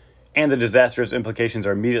criminals, and the disastrous implications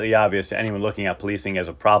are immediately obvious to anyone looking at policing as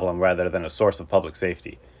a problem rather than a source of public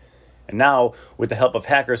safety. And now, with the help of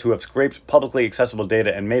hackers who have scraped publicly accessible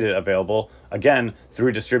data and made it available, again,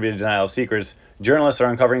 through distributed denial of secrets, journalists are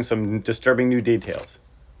uncovering some disturbing new details.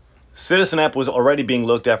 Citizen App was already being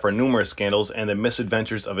looked at for numerous scandals and the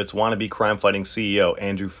misadventures of its wannabe crime-fighting CEO,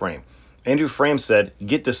 Andrew Frame. Andrew Frame said,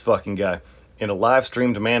 "Get this fucking guy," in a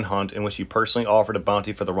live-streamed manhunt in which he personally offered a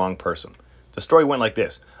bounty for the wrong person. The story went like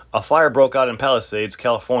this. A fire broke out in Palisades,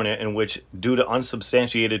 California, in which, due to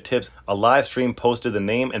unsubstantiated tips, a live stream posted the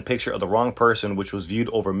name and picture of the wrong person, which was viewed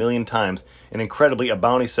over 1 million times, and incredibly a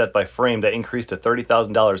bounty set by Frame that increased to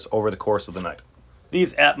 $30,000 over the course of the night.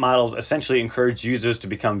 These app models essentially encourage users to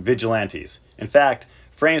become vigilantes. In fact,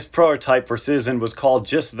 Frame's prototype for Citizen was called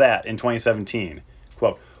just that in 2017.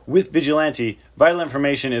 Quote, "With Vigilante, vital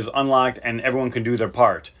information is unlocked and everyone can do their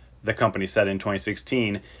part," the company said in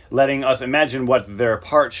 2016, letting us imagine what their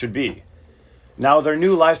part should be. Now, their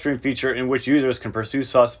new livestream feature in which users can pursue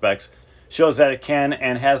suspects shows that it can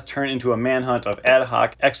and has turned into a manhunt of ad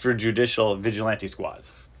hoc extrajudicial vigilante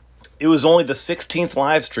squads. It was only the 16th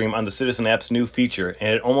live stream on the Citizen app's new feature,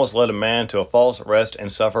 and it almost led a man to a false arrest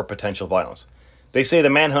and suffer potential violence. They say the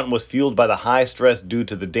manhunt was fueled by the high stress due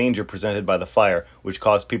to the danger presented by the fire, which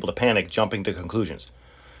caused people to panic, jumping to conclusions.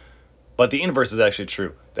 But the inverse is actually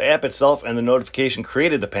true. The app itself and the notification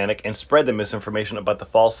created the panic and spread the misinformation about the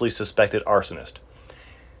falsely suspected arsonist.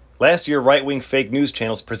 Last year, right-wing fake news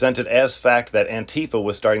channels presented as fact that Antifa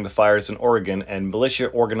was starting the fires in Oregon and militia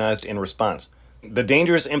organized in response. The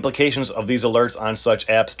dangerous implications of these alerts on such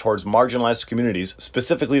apps towards marginalized communities,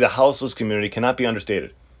 specifically the houseless community, cannot be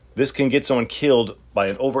understated. This can get someone killed by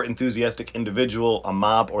an over-enthusiastic individual, a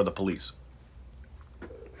mob, or the police.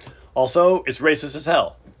 Also, it's racist as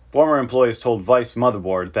hell. Former employees told Vice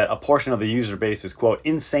Motherboard that a portion of the user base is, quote,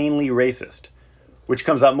 insanely racist, which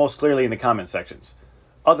comes out most clearly in the comment sections.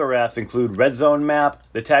 Other apps include Red Zone Map,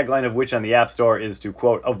 the tagline of which on the App Store is to,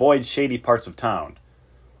 quote, avoid shady parts of town.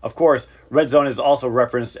 Of course, Red Zone is also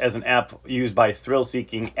referenced as an app used by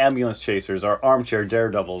thrill-seeking ambulance chasers or armchair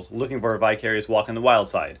daredevils looking for a vicarious walk on the wild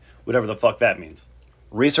side, whatever the fuck that means.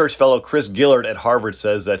 Research fellow Chris Gillard at Harvard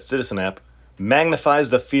says that Citizen app magnifies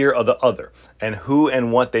the fear of the other and who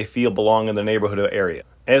and what they feel belong in the neighborhood or area.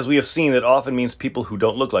 As we have seen, it often means people who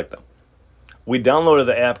don't look like them. We downloaded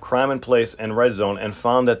the app Crime in Place and Red Zone and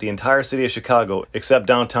found that the entire city of Chicago, except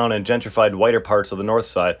downtown and gentrified whiter parts of the north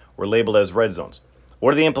side, were labeled as red zones.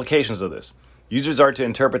 What are the implications of this? Users are to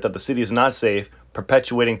interpret that the city is not safe,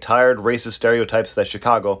 perpetuating tired racist stereotypes that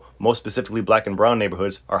Chicago, most specifically black and brown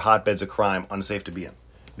neighborhoods, are hotbeds of crime, unsafe to be in.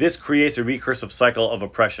 This creates a recursive cycle of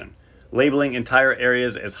oppression, labeling entire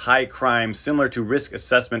areas as high crime similar to risk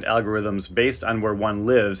assessment algorithms based on where one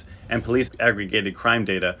lives, and police aggregated crime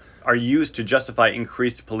data are used to justify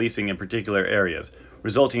increased policing in particular areas,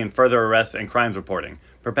 resulting in further arrests and crimes reporting,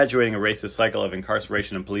 perpetuating a racist cycle of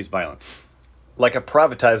incarceration and police violence. Like a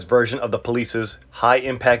privatized version of the police's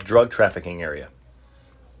high-impact drug trafficking area.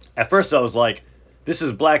 At first I was like, this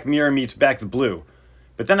is Black Mirror meets Back the Blue.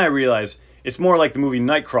 But then I realized it's more like the movie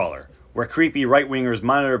Nightcrawler, where creepy right-wingers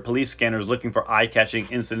monitor police scanners looking for eye-catching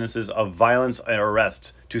incidences of violence and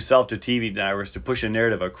arrests to sell to TV networks to push a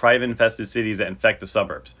narrative of crime-infested cities that infect the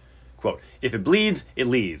suburbs. Quote, if it bleeds, it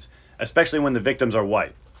leads, especially when the victims are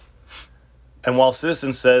white. And while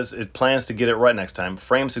Citizen says it plans to get it right next time,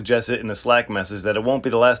 Frame suggested in a Slack message that it won't be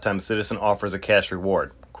the last time Citizen offers a cash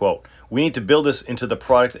reward. Quote, we need to build this into the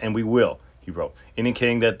product and we will, he wrote,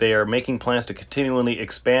 indicating that they are making plans to continually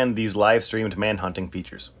expand these live-streamed manhunting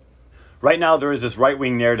features. Right now there is this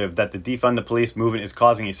right-wing narrative that the defund the police movement is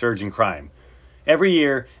causing a surge in crime. Every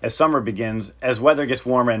year, as summer begins, as weather gets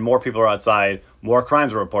warmer and more people are outside, more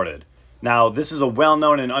crimes are reported. Now, this is a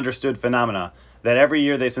well-known and understood phenomena that every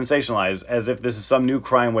year they sensationalize as if this is some new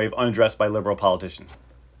crime wave unaddressed by liberal politicians.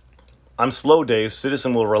 On slow days,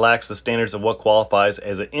 Citizen will relax the standards of what qualifies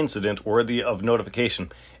as an incident worthy of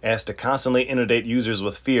notification, as to constantly inundate users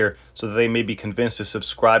with fear so that they may be convinced to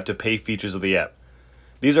subscribe to pay features of the app.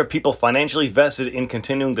 These are people financially vested in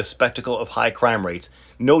continuing the spectacle of high crime rates,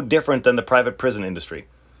 no different than the private prison industry.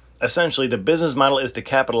 Essentially, the business model is to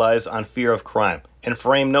capitalize on fear of crime, and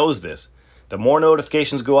Frame knows this. The more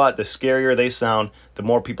notifications go out, the scarier they sound, the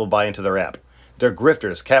more people buy into their app. They're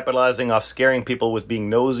grifters, capitalizing off scaring people with being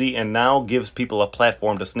nosy, and now gives people a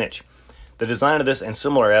platform to snitch. The design of this and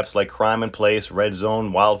similar apps like Crime in Place, Red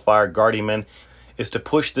Zone, Wildfire, Guardian is to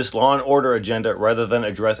push this law and order agenda rather than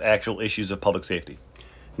address actual issues of public safety.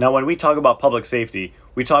 Now, when we talk about public safety,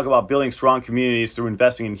 we talk about building strong communities through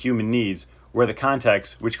investing in human needs, where the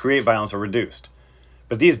contexts which create violence are reduced.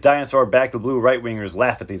 But these dinosaur back the blue right-wingers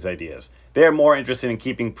laugh at these ideas. They are more interested in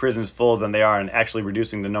keeping prisons full than they are in actually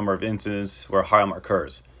reducing the number of incidents where harm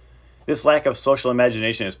occurs. This lack of social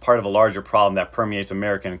imagination is part of a larger problem that permeates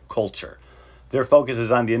American culture. Their focus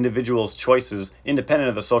is on the individual's choices independent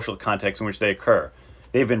of the social context in which they occur.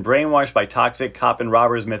 They've been brainwashed by toxic cop and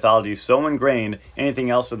robbers mythology so ingrained, anything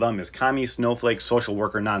else to them is commie, snowflake, social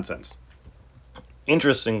worker nonsense.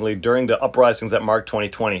 Interestingly, during the uprisings that marked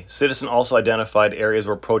 2020, Citizen also identified areas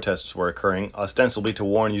where protests were occurring, ostensibly to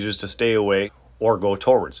warn users to stay away or go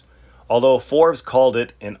towards. Although Forbes called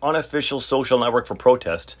it an unofficial social network for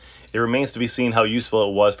protests, it remains to be seen how useful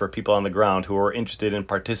it was for people on the ground who were interested in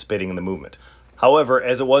participating in the movement. However,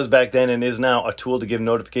 as it was back then and is now a tool to give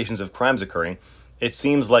notifications of crimes occurring, it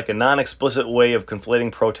seems like a non-explicit way of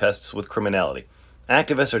conflating protests with criminality.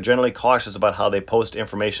 Activists are generally cautious about how they post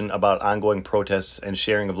information about ongoing protests and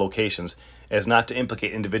sharing of locations, as not to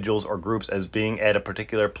implicate individuals or groups as being at a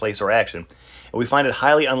particular place or action. And we find it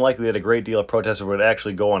highly unlikely that a great deal of protesters would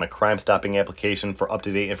actually go on a crime-stopping application for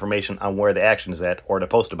up-to-date information on where the action is at or to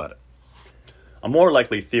post about it. A more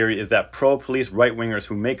likely theory is that pro-police right-wingers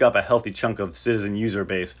who make up a healthy chunk of the citizen user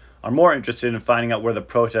base are more interested in finding out where the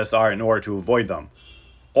protests are in order to avoid them,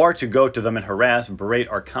 or to go to them and harass, berate,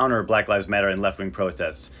 or counter Black Lives Matter and left-wing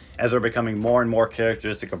protests, as they're becoming more and more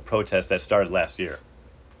characteristic of protests that started last year.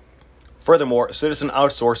 Furthermore, Citizen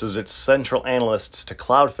outsources its central analysts to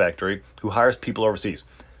Cloud Factory, who hires people overseas.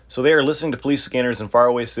 So they are listening to police scanners in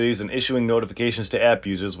faraway cities and issuing notifications to app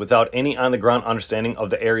users without any on-the-ground understanding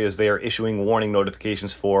of the areas they are issuing warning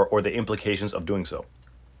notifications for or the implications of doing so.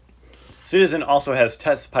 Citizen also has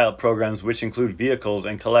test pilot programs which include vehicles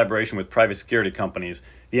in collaboration with private security companies,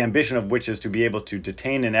 the ambition of which is to be able to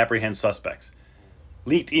detain and apprehend suspects.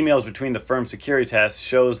 Leaked emails between the firm's Securitas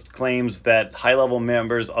shows claims that high-level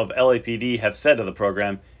members of LAPD have said of the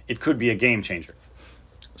program it could be a game changer.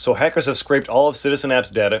 So hackers have scraped all of Citizen App's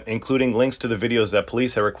data, including links to the videos that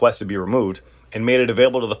police have requested be removed, and made it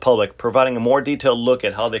available to the public, providing a more detailed look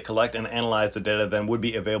at how they collect and analyze the data than would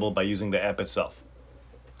be available by using the app itself.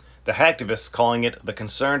 The hacktivists, calling it the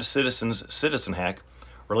Concerned Citizen's Citizen Hack,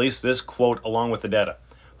 released this quote along with the data.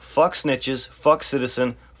 Fuck snitches, fuck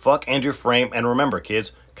Citizen, fuck Andrew Frame, and remember,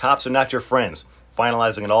 kids, cops are not your friends,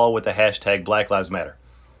 finalizing it all with the hashtag Black Lives Matter.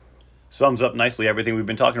 Sums up nicely everything we've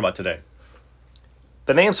been talking about today.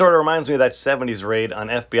 The name sort of reminds me of that 70s raid on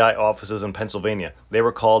FBI offices in Pennsylvania. They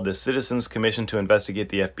were called the Citizens Commission to Investigate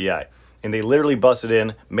the FBI. And they literally busted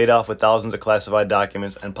in, made off with thousands of classified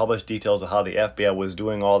documents, and published details of how the FBI was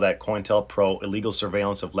doing all that COINTELPRO illegal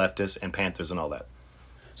surveillance of leftists and Panthers and all that.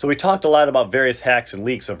 So we talked a lot about various hacks and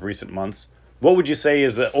leaks of recent months. What would you say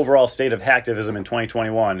is the overall state of hacktivism in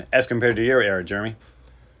 2021 as compared to your era, Jeremy?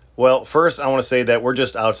 Well, first I want to say that we're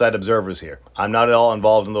just outside observers here. I'm not at all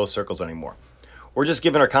involved in those circles anymore. We're just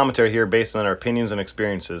giving our commentary here based on our opinions and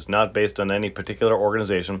experiences, not based on any particular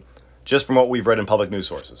organization, just from what we've read in public news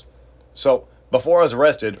sources. So, before I was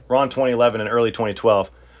arrested, around 2011 and early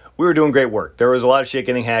 2012, we were doing great work. There was a lot of shit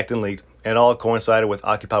getting hacked and leaked, and it all coincided with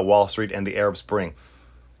Occupy Wall Street and the Arab Spring.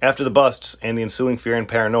 After the busts and the ensuing fear and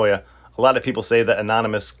paranoia, a lot of people say that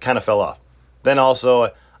Anonymous kind of fell off. Then also,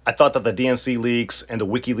 I thought that the DNC leaks and the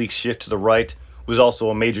WikiLeaks shift to the right was also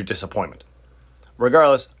a major disappointment.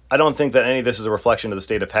 Regardless, I don't think that any of this is a reflection of the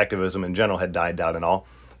state of hacktivism in general had died down and all.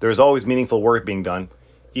 There is always meaningful work being done,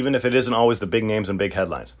 even if it isn't always the big names and big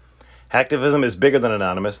headlines. Hacktivism is bigger than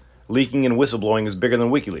Anonymous. Leaking and whistleblowing is bigger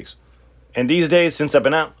than WikiLeaks. And these days, since I've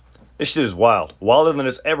been out, this shit is wild. Wilder than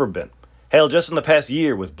it's ever been. Hell, just in the past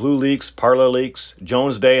year with Blue Leaks, Parler Leaks,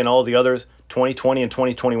 Jones Day, and all the others, 2020 and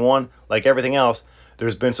 2021, like everything else,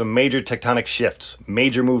 there's been some major tectonic shifts,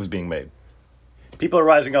 major moves being made. People are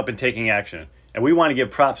rising up and taking action, and we want to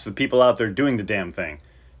give props to the people out there doing the damn thing.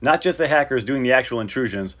 Not just the hackers doing the actual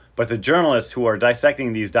intrusions, but the journalists who are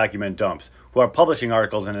dissecting these document dumps, who are publishing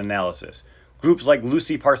articles and analysis. Groups like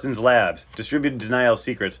Lucy Parsons Labs, Distributed Denial of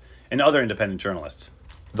Secrets, and other independent journalists.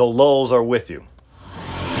 The lulz are with you.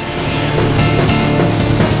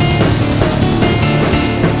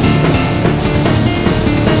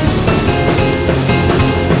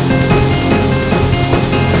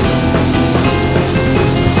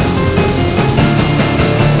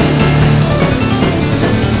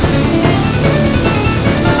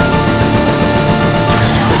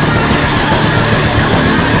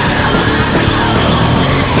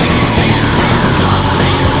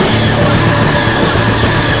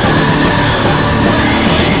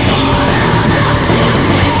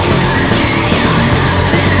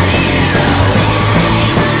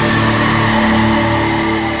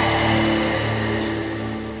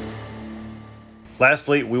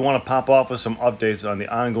 Lastly, we want to pop off with some updates on the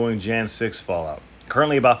ongoing Jan 6 fallout.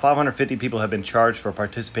 Currently, about 550 people have been charged for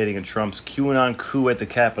participating in Trump's QAnon coup at the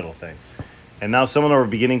Capitol thing. And now some of them are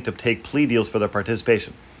beginning to take plea deals for their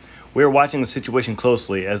participation. We are watching the situation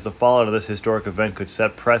closely, as the fallout of this historic event could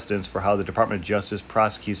set precedents for how the Department of Justice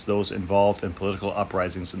prosecutes those involved in political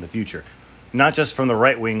uprisings in the future. Not just from the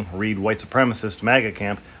right-wing, read white supremacist MAGA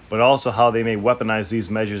camp, but also how they may weaponize these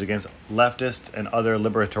measures against leftists and other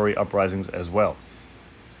liberatory uprisings as well.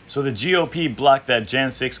 So the GOP blocked that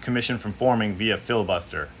Jan 6 commission from forming via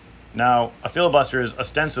filibuster. Now, a filibuster is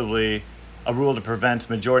ostensibly a rule to prevent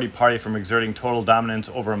majority party from exerting total dominance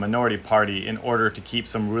over a minority party in order to keep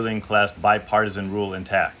some ruling class bipartisan rule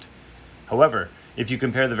intact. However, if you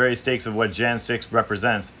compare the very stakes of what Jan 6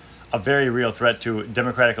 represents, a very real threat to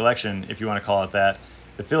democratic election, if you want to call it that,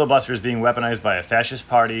 The filibuster is being weaponized by a fascist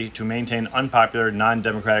party to maintain unpopular,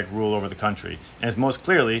 non-democratic rule over the country, and is most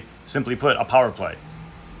clearly, simply put, a power play.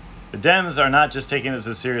 The Dems are not just taking this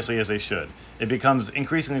as seriously as they should. It becomes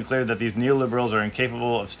increasingly clear that these neoliberals are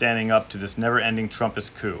incapable of standing up to this never-ending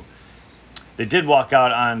Trumpist coup. They did walk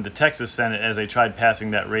out on the Texas Senate as they tried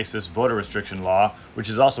passing that racist voter restriction law, which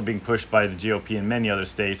is also being pushed by the GOP in many other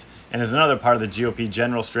states, and is another part of the GOP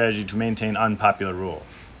general strategy to maintain unpopular rule.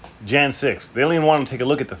 Jan 6. They only want to take a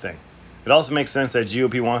look at the thing. It also makes sense that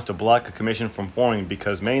GOP wants to block a commission from forming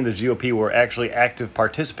because many of the GOP were actually active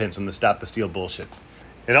participants in the Stop the Steal bullshit.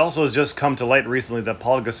 It also has just come to light recently that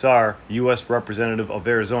Paul Gosar, U.S. Representative of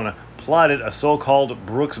Arizona, plotted a so-called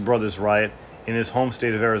Brooks Brothers riot in his home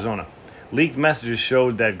state of Arizona. Leaked messages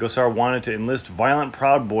showed that Gosar wanted to enlist violent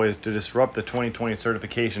Proud Boys to disrupt the 2020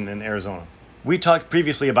 certification in Arizona. We talked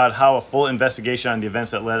previously about how a full investigation on the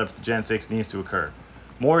events that led up to Jan 6 needs to occur.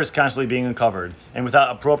 More is constantly being uncovered, and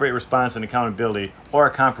without appropriate response and accountability, or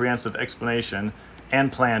a comprehensive explanation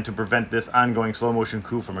and plan to prevent this ongoing slow-motion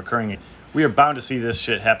coup from occurring, we are bound to see this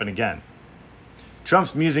shit happen again.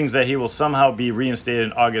 Trump's musings that he will somehow be reinstated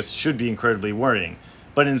in August should be incredibly worrying,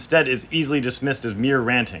 but instead is easily dismissed as mere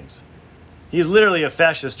rantings. He is literally a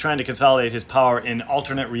fascist trying to consolidate his power in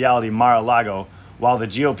alternate reality Mar-a-Lago, while the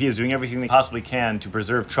GOP is doing everything they possibly can to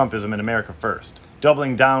preserve Trumpism in America first,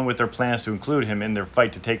 doubling down with their plans to include him in their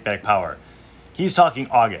fight to take back power. He's talking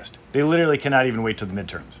August. They literally cannot even wait till the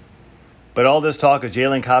midterms. But all this talk of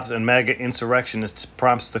jailing cops and MAGA insurrectionists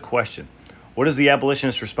prompts the question, what is the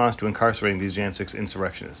abolitionist response to incarcerating these Jan 6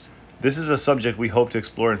 insurrectionists? This is a subject we hope to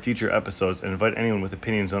explore in future episodes and invite anyone with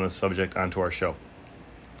opinions on this subject onto our show.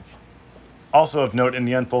 Also of note in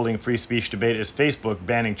the unfolding free speech debate is Facebook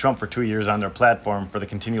banning Trump for 2 years on their platform for the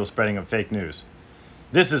continual spreading of fake news.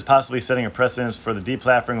 This is possibly setting a precedence for the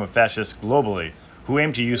deplatforming of fascists globally who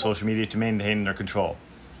aim to use social media to maintain their control.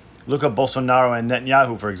 Look at Bolsonaro and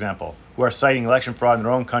Netanyahu, for example, who are citing election fraud in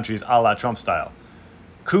their own countries a la Trump style.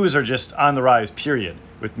 Coups are just on the rise, period.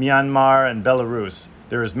 With Myanmar and Belarus,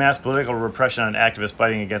 there is mass political repression on activists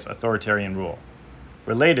fighting against authoritarian rule.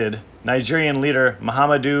 Related, Nigerian leader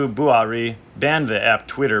Muhammadu Buhari banned the app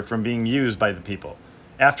Twitter from being used by the people,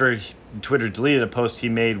 after Twitter deleted a post he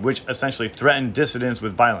made which essentially threatened dissidents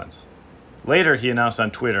with violence. Later, he announced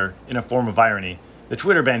on Twitter, in a form of irony, the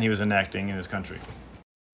Twitter ban he was enacting in his country.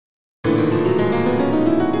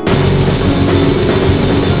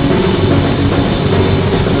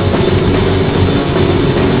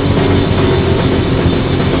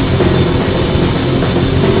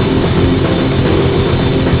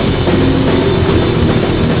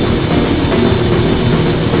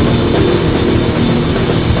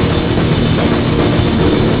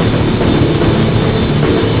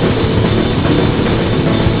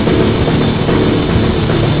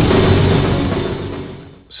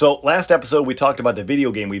 So, last episode we talked about the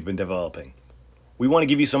video game we've been developing. We want to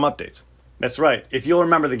give you some updates. That's right. If you'll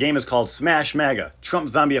remember, the game is called Smash MAGA, Trump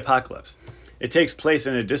Zombie Apocalypse. It takes place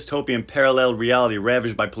in a dystopian parallel reality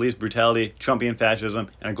ravaged by police brutality, Trumpian fascism,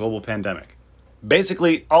 and a global pandemic.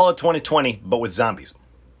 Basically, all of 2020, but with zombies.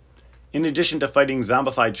 In addition to fighting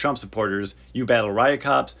zombified Trump supporters, you battle riot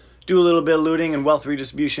cops, do a little bit of looting and wealth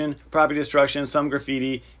redistribution, property destruction, some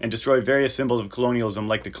graffiti, and destroy various symbols of colonialism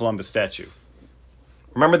like the Columbus statue.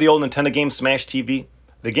 Remember the old Nintendo game Smash TV?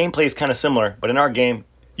 The gameplay is kind of similar, but in our game,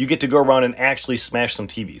 you get to go around and actually smash some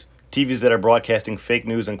TVs. TVs that are broadcasting fake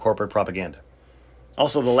news and corporate propaganda.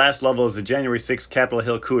 Also, the last level is the January 6th Capitol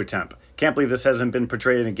Hill coup attempt. Can't believe this hasn't been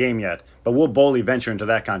portrayed in a game yet, but we'll boldly venture into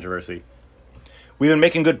that controversy. We've been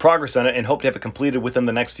making good progress on it and hope to have it completed within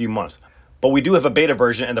the next few months. But we do have a beta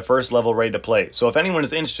version and the first level ready to play, so if anyone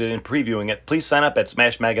is interested in previewing it, please sign up at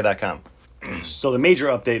smashmaga.com. So the major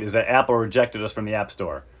update is that Apple rejected us from the App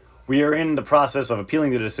Store. We are in the process of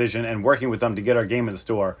appealing the decision and working with them to get our game in the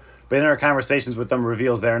store, but in our conversations with them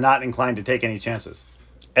reveals they are not inclined to take any chances.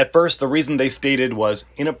 At first, the reason they stated was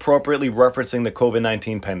inappropriately referencing the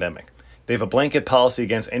COVID-19 pandemic. They have a blanket policy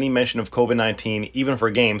against any mention of COVID-19, even for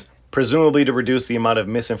games, presumably to reduce the amount of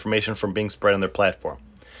misinformation from being spread on their platform.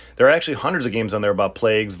 There are actually hundreds of games on there about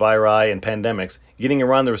plagues, viri, and pandemics, getting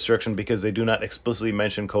around the restriction because they do not explicitly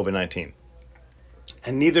mention COVID-19.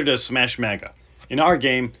 And neither does Smash MAGA. In our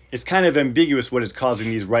game, it's kind of ambiguous what is causing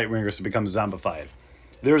these right-wingers to become zombified.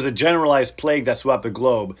 There is a generalized plague that swept the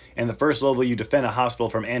globe, and the first level you defend a hospital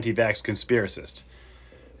from anti-vax conspiracists.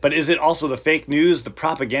 But is it also the fake news, the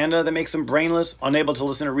propaganda that makes them brainless, unable to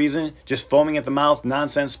listen to reason, just foaming at the mouth,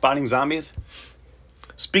 nonsense, spotting zombies?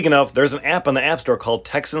 Speaking of, there's an app on the App Store called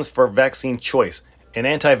Texans for Vaccine Choice, an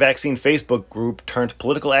anti-vaccine Facebook group turned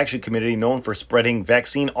political action community known for spreading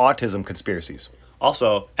vaccine autism conspiracies.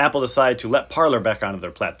 Also, Apple decided to let Parler back onto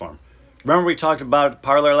their platform. Remember we talked about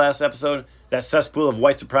Parler last episode? That cesspool of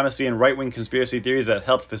white supremacy and right-wing conspiracy theories that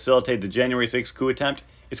helped facilitate the January 6th coup attempt?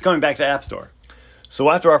 It's coming back to App Store.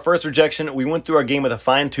 So after our first rejection, we went through our game with a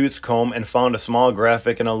fine-toothed comb and found a small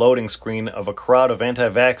graphic and a loading screen of a crowd of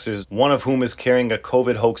anti-vaxxers, one of whom is carrying a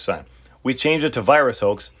COVID hoax sign. We changed it to virus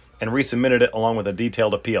hoax and resubmitted it along with a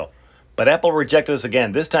detailed appeal. But Apple rejected us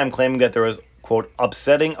again, this time claiming that there was, quote,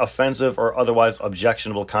 upsetting, offensive, or otherwise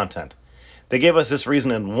objectionable content. They gave us this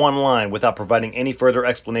reason in one line without providing any further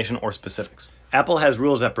explanation or specifics. Apple has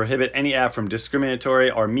rules that prohibit any app from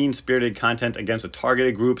discriminatory or mean-spirited content against a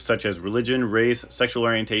targeted group such as religion, race, sexual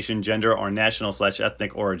orientation, gender, or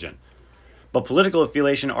national/ethnic origin. But political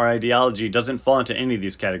affiliation or ideology doesn't fall into any of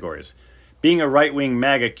these categories. Being a right-wing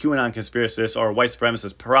MAGA QAnon conspiracist or a white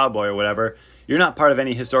supremacist Proud Boy or whatever, you're not part of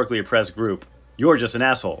any historically oppressed group. You're just an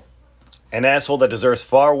asshole. An asshole that deserves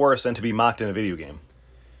far worse than to be mocked in a video game.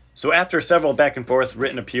 So after several back and forth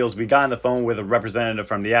written appeals, we got on the phone with a representative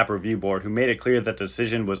from the App Review Board who made it clear that the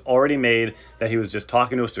decision was already made, that he was just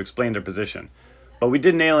talking to us to explain their position. But we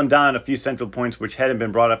did nail him down on a few central points which hadn't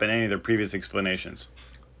been brought up in any of their previous explanations.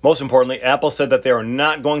 Most importantly, Apple said that they are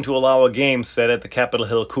not going to allow a game set at the Capitol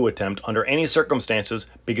Hill coup attempt under any circumstances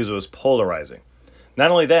because it was polarizing.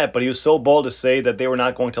 Not only that, but he was so bold to say that they were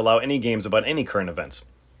not going to allow any games about any current events.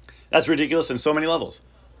 That's ridiculous in so many levels.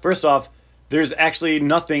 First off, there's actually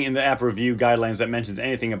nothing in the app review guidelines that mentions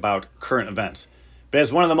anything about current events. But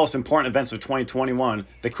as one of the most important events of 2021,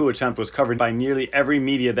 the coup attempt was covered by nearly every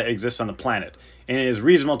media that exists on the planet, and it is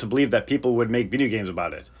reasonable to believe that people would make video games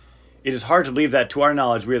about it. It is hard to believe that, to our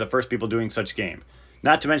knowledge, we are the first people doing such game.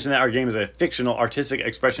 Not to mention that our game is a fictional, artistic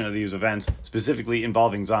expression of these events, specifically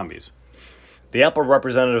involving zombies. The Apple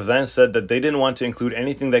representative then said that they didn't want to include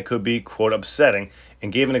anything that could be, quote, upsetting,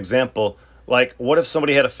 and gave an example like, what if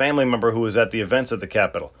somebody had a family member who was at the events at the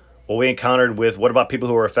Capitol? Well, we encountered with, what about people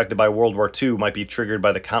who were affected by World War II might be triggered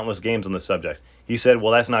by the countless games on the subject? He said,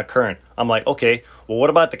 well, that's not current. I'm like, okay, well, what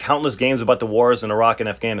about the countless games about the wars in Iraq and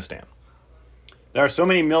Afghanistan? There are so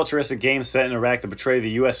many militaristic games set in Iraq that portray the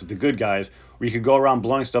U.S. as the good guys, where you could go around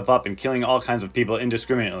blowing stuff up and killing all kinds of people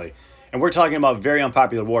indiscriminately. And we're talking about very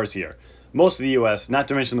unpopular wars here. Most of the U.S., not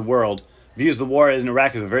to mention the world, views the war in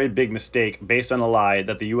Iraq as a very big mistake based on a lie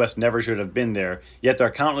that the U.S. never should have been there, yet there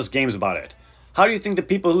are countless games about it. How do you think the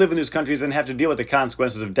people who live in these countries and have to deal with the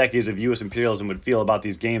consequences of decades of U.S. imperialism would feel about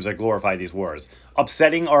these games that glorify these wars?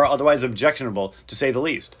 Upsetting or otherwise objectionable, to say the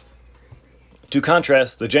least. To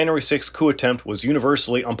contrast, the January 6th coup attempt was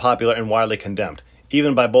universally unpopular and widely condemned,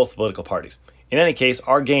 even by both political parties. In any case,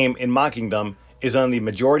 our game, in mocking them, is on the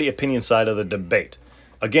majority opinion side of the debate.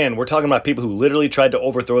 Again, we're talking about people who literally tried to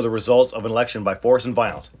overthrow the results of an election by force and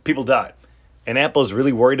violence. People died. And Apple is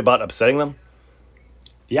really worried about upsetting them?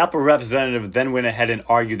 The Apple representative then went ahead and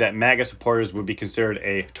argued that MAGA supporters would be considered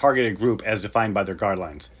a targeted group as defined by their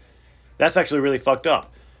guidelines. That's actually really fucked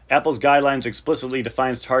up. Apple's guidelines explicitly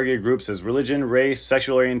defines targeted groups as religion, race,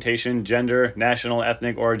 sexual orientation, gender, national,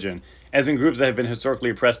 ethnic origin, as in groups that have been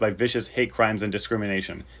historically oppressed by vicious hate crimes and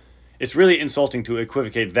discrimination. It's really insulting to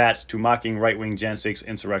equivocate that to mocking right-wing Jan 6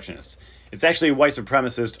 insurrectionists. It's actually a white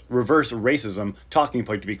supremacist, reverse racism talking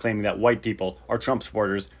point to be claiming that white people, or Trump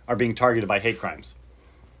supporters, are being targeted by hate crimes.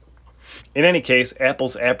 In any case,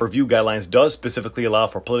 Apple's app review guidelines does specifically allow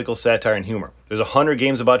for political satire and humor. There's 100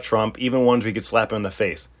 games about Trump, even ones we could slap him in the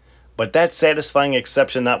face. But that satisfying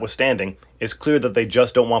exception notwithstanding, it's clear that they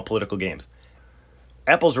just don't want political games.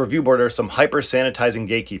 Apple's review board are some hyper-sanitizing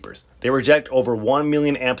gatekeepers. They reject over 1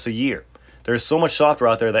 million apps a year. There's so much software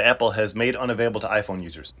out there that Apple has made unavailable to iPhone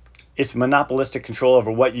users. Its monopolistic control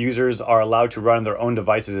over what users are allowed to run on their own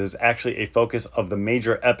devices is actually a focus of the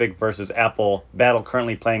major Epic versus Apple battle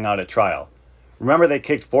currently playing out at trial. Remember, they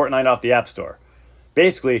kicked Fortnite off the App Store.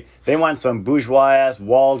 Basically, they want some bourgeois-ass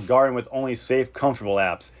walled garden with only safe, comfortable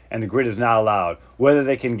apps, and the grid is not allowed, whether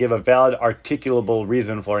they can give a valid, articulable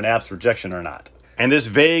reason for an app's rejection or not. And this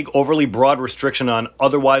vague, overly broad restriction on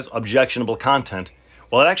otherwise objectionable content,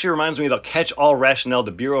 well, it actually reminds me of the catch-all rationale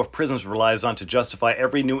the Bureau of Prisons relies on to justify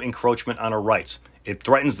every new encroachment on our rights. It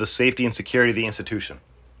threatens the safety and security of the institution.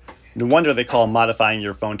 No wonder they call modifying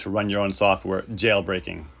your phone to run your own software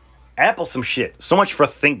jailbreaking. Apple some shit. So much for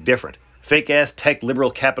think different. Fake-ass tech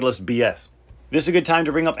liberal capitalist BS. This is a good time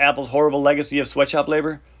to bring up Apple's horrible legacy of sweatshop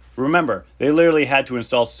labor? Remember, they literally had to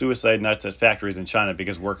install suicide nuts at factories in China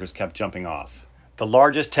because workers kept jumping off. The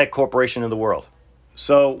largest tech corporation in the world.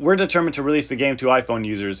 So, we're determined to release the game to iPhone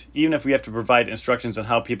users, even if we have to provide instructions on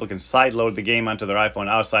how people can sideload the game onto their iPhone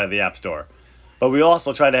outside of the App Store. But we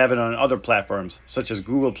also try to have it on other platforms, such as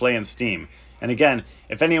Google Play and Steam. And again,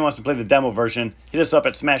 if anyone wants to play the demo version, hit us up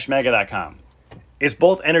at smashmaga.com. It's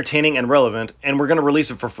both entertaining and relevant, and we're going to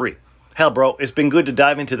release it for free. Hell, bro, it's been good to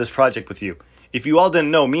dive into this project with you. If you all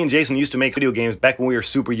didn't know, me and Jason used to make video games back when we were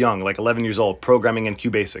super young, like 11 years old, programming in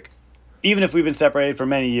QBasic. Even if we've been separated for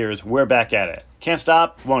many years, we're back at it. Can't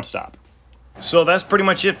stop, won't stop. So that's pretty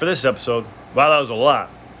much it for this episode. Wow, that was a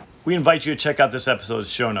lot. We invite you to check out this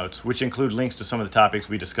episode's show notes, which include links to some of the topics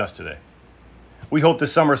we discussed today. We hope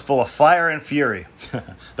this summer is full of fire and fury.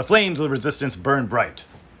 The flames of resistance burn bright.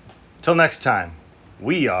 Till next time,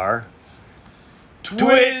 we are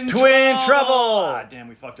Twin Trouble! Ah, damn,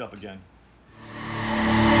 we fucked up again.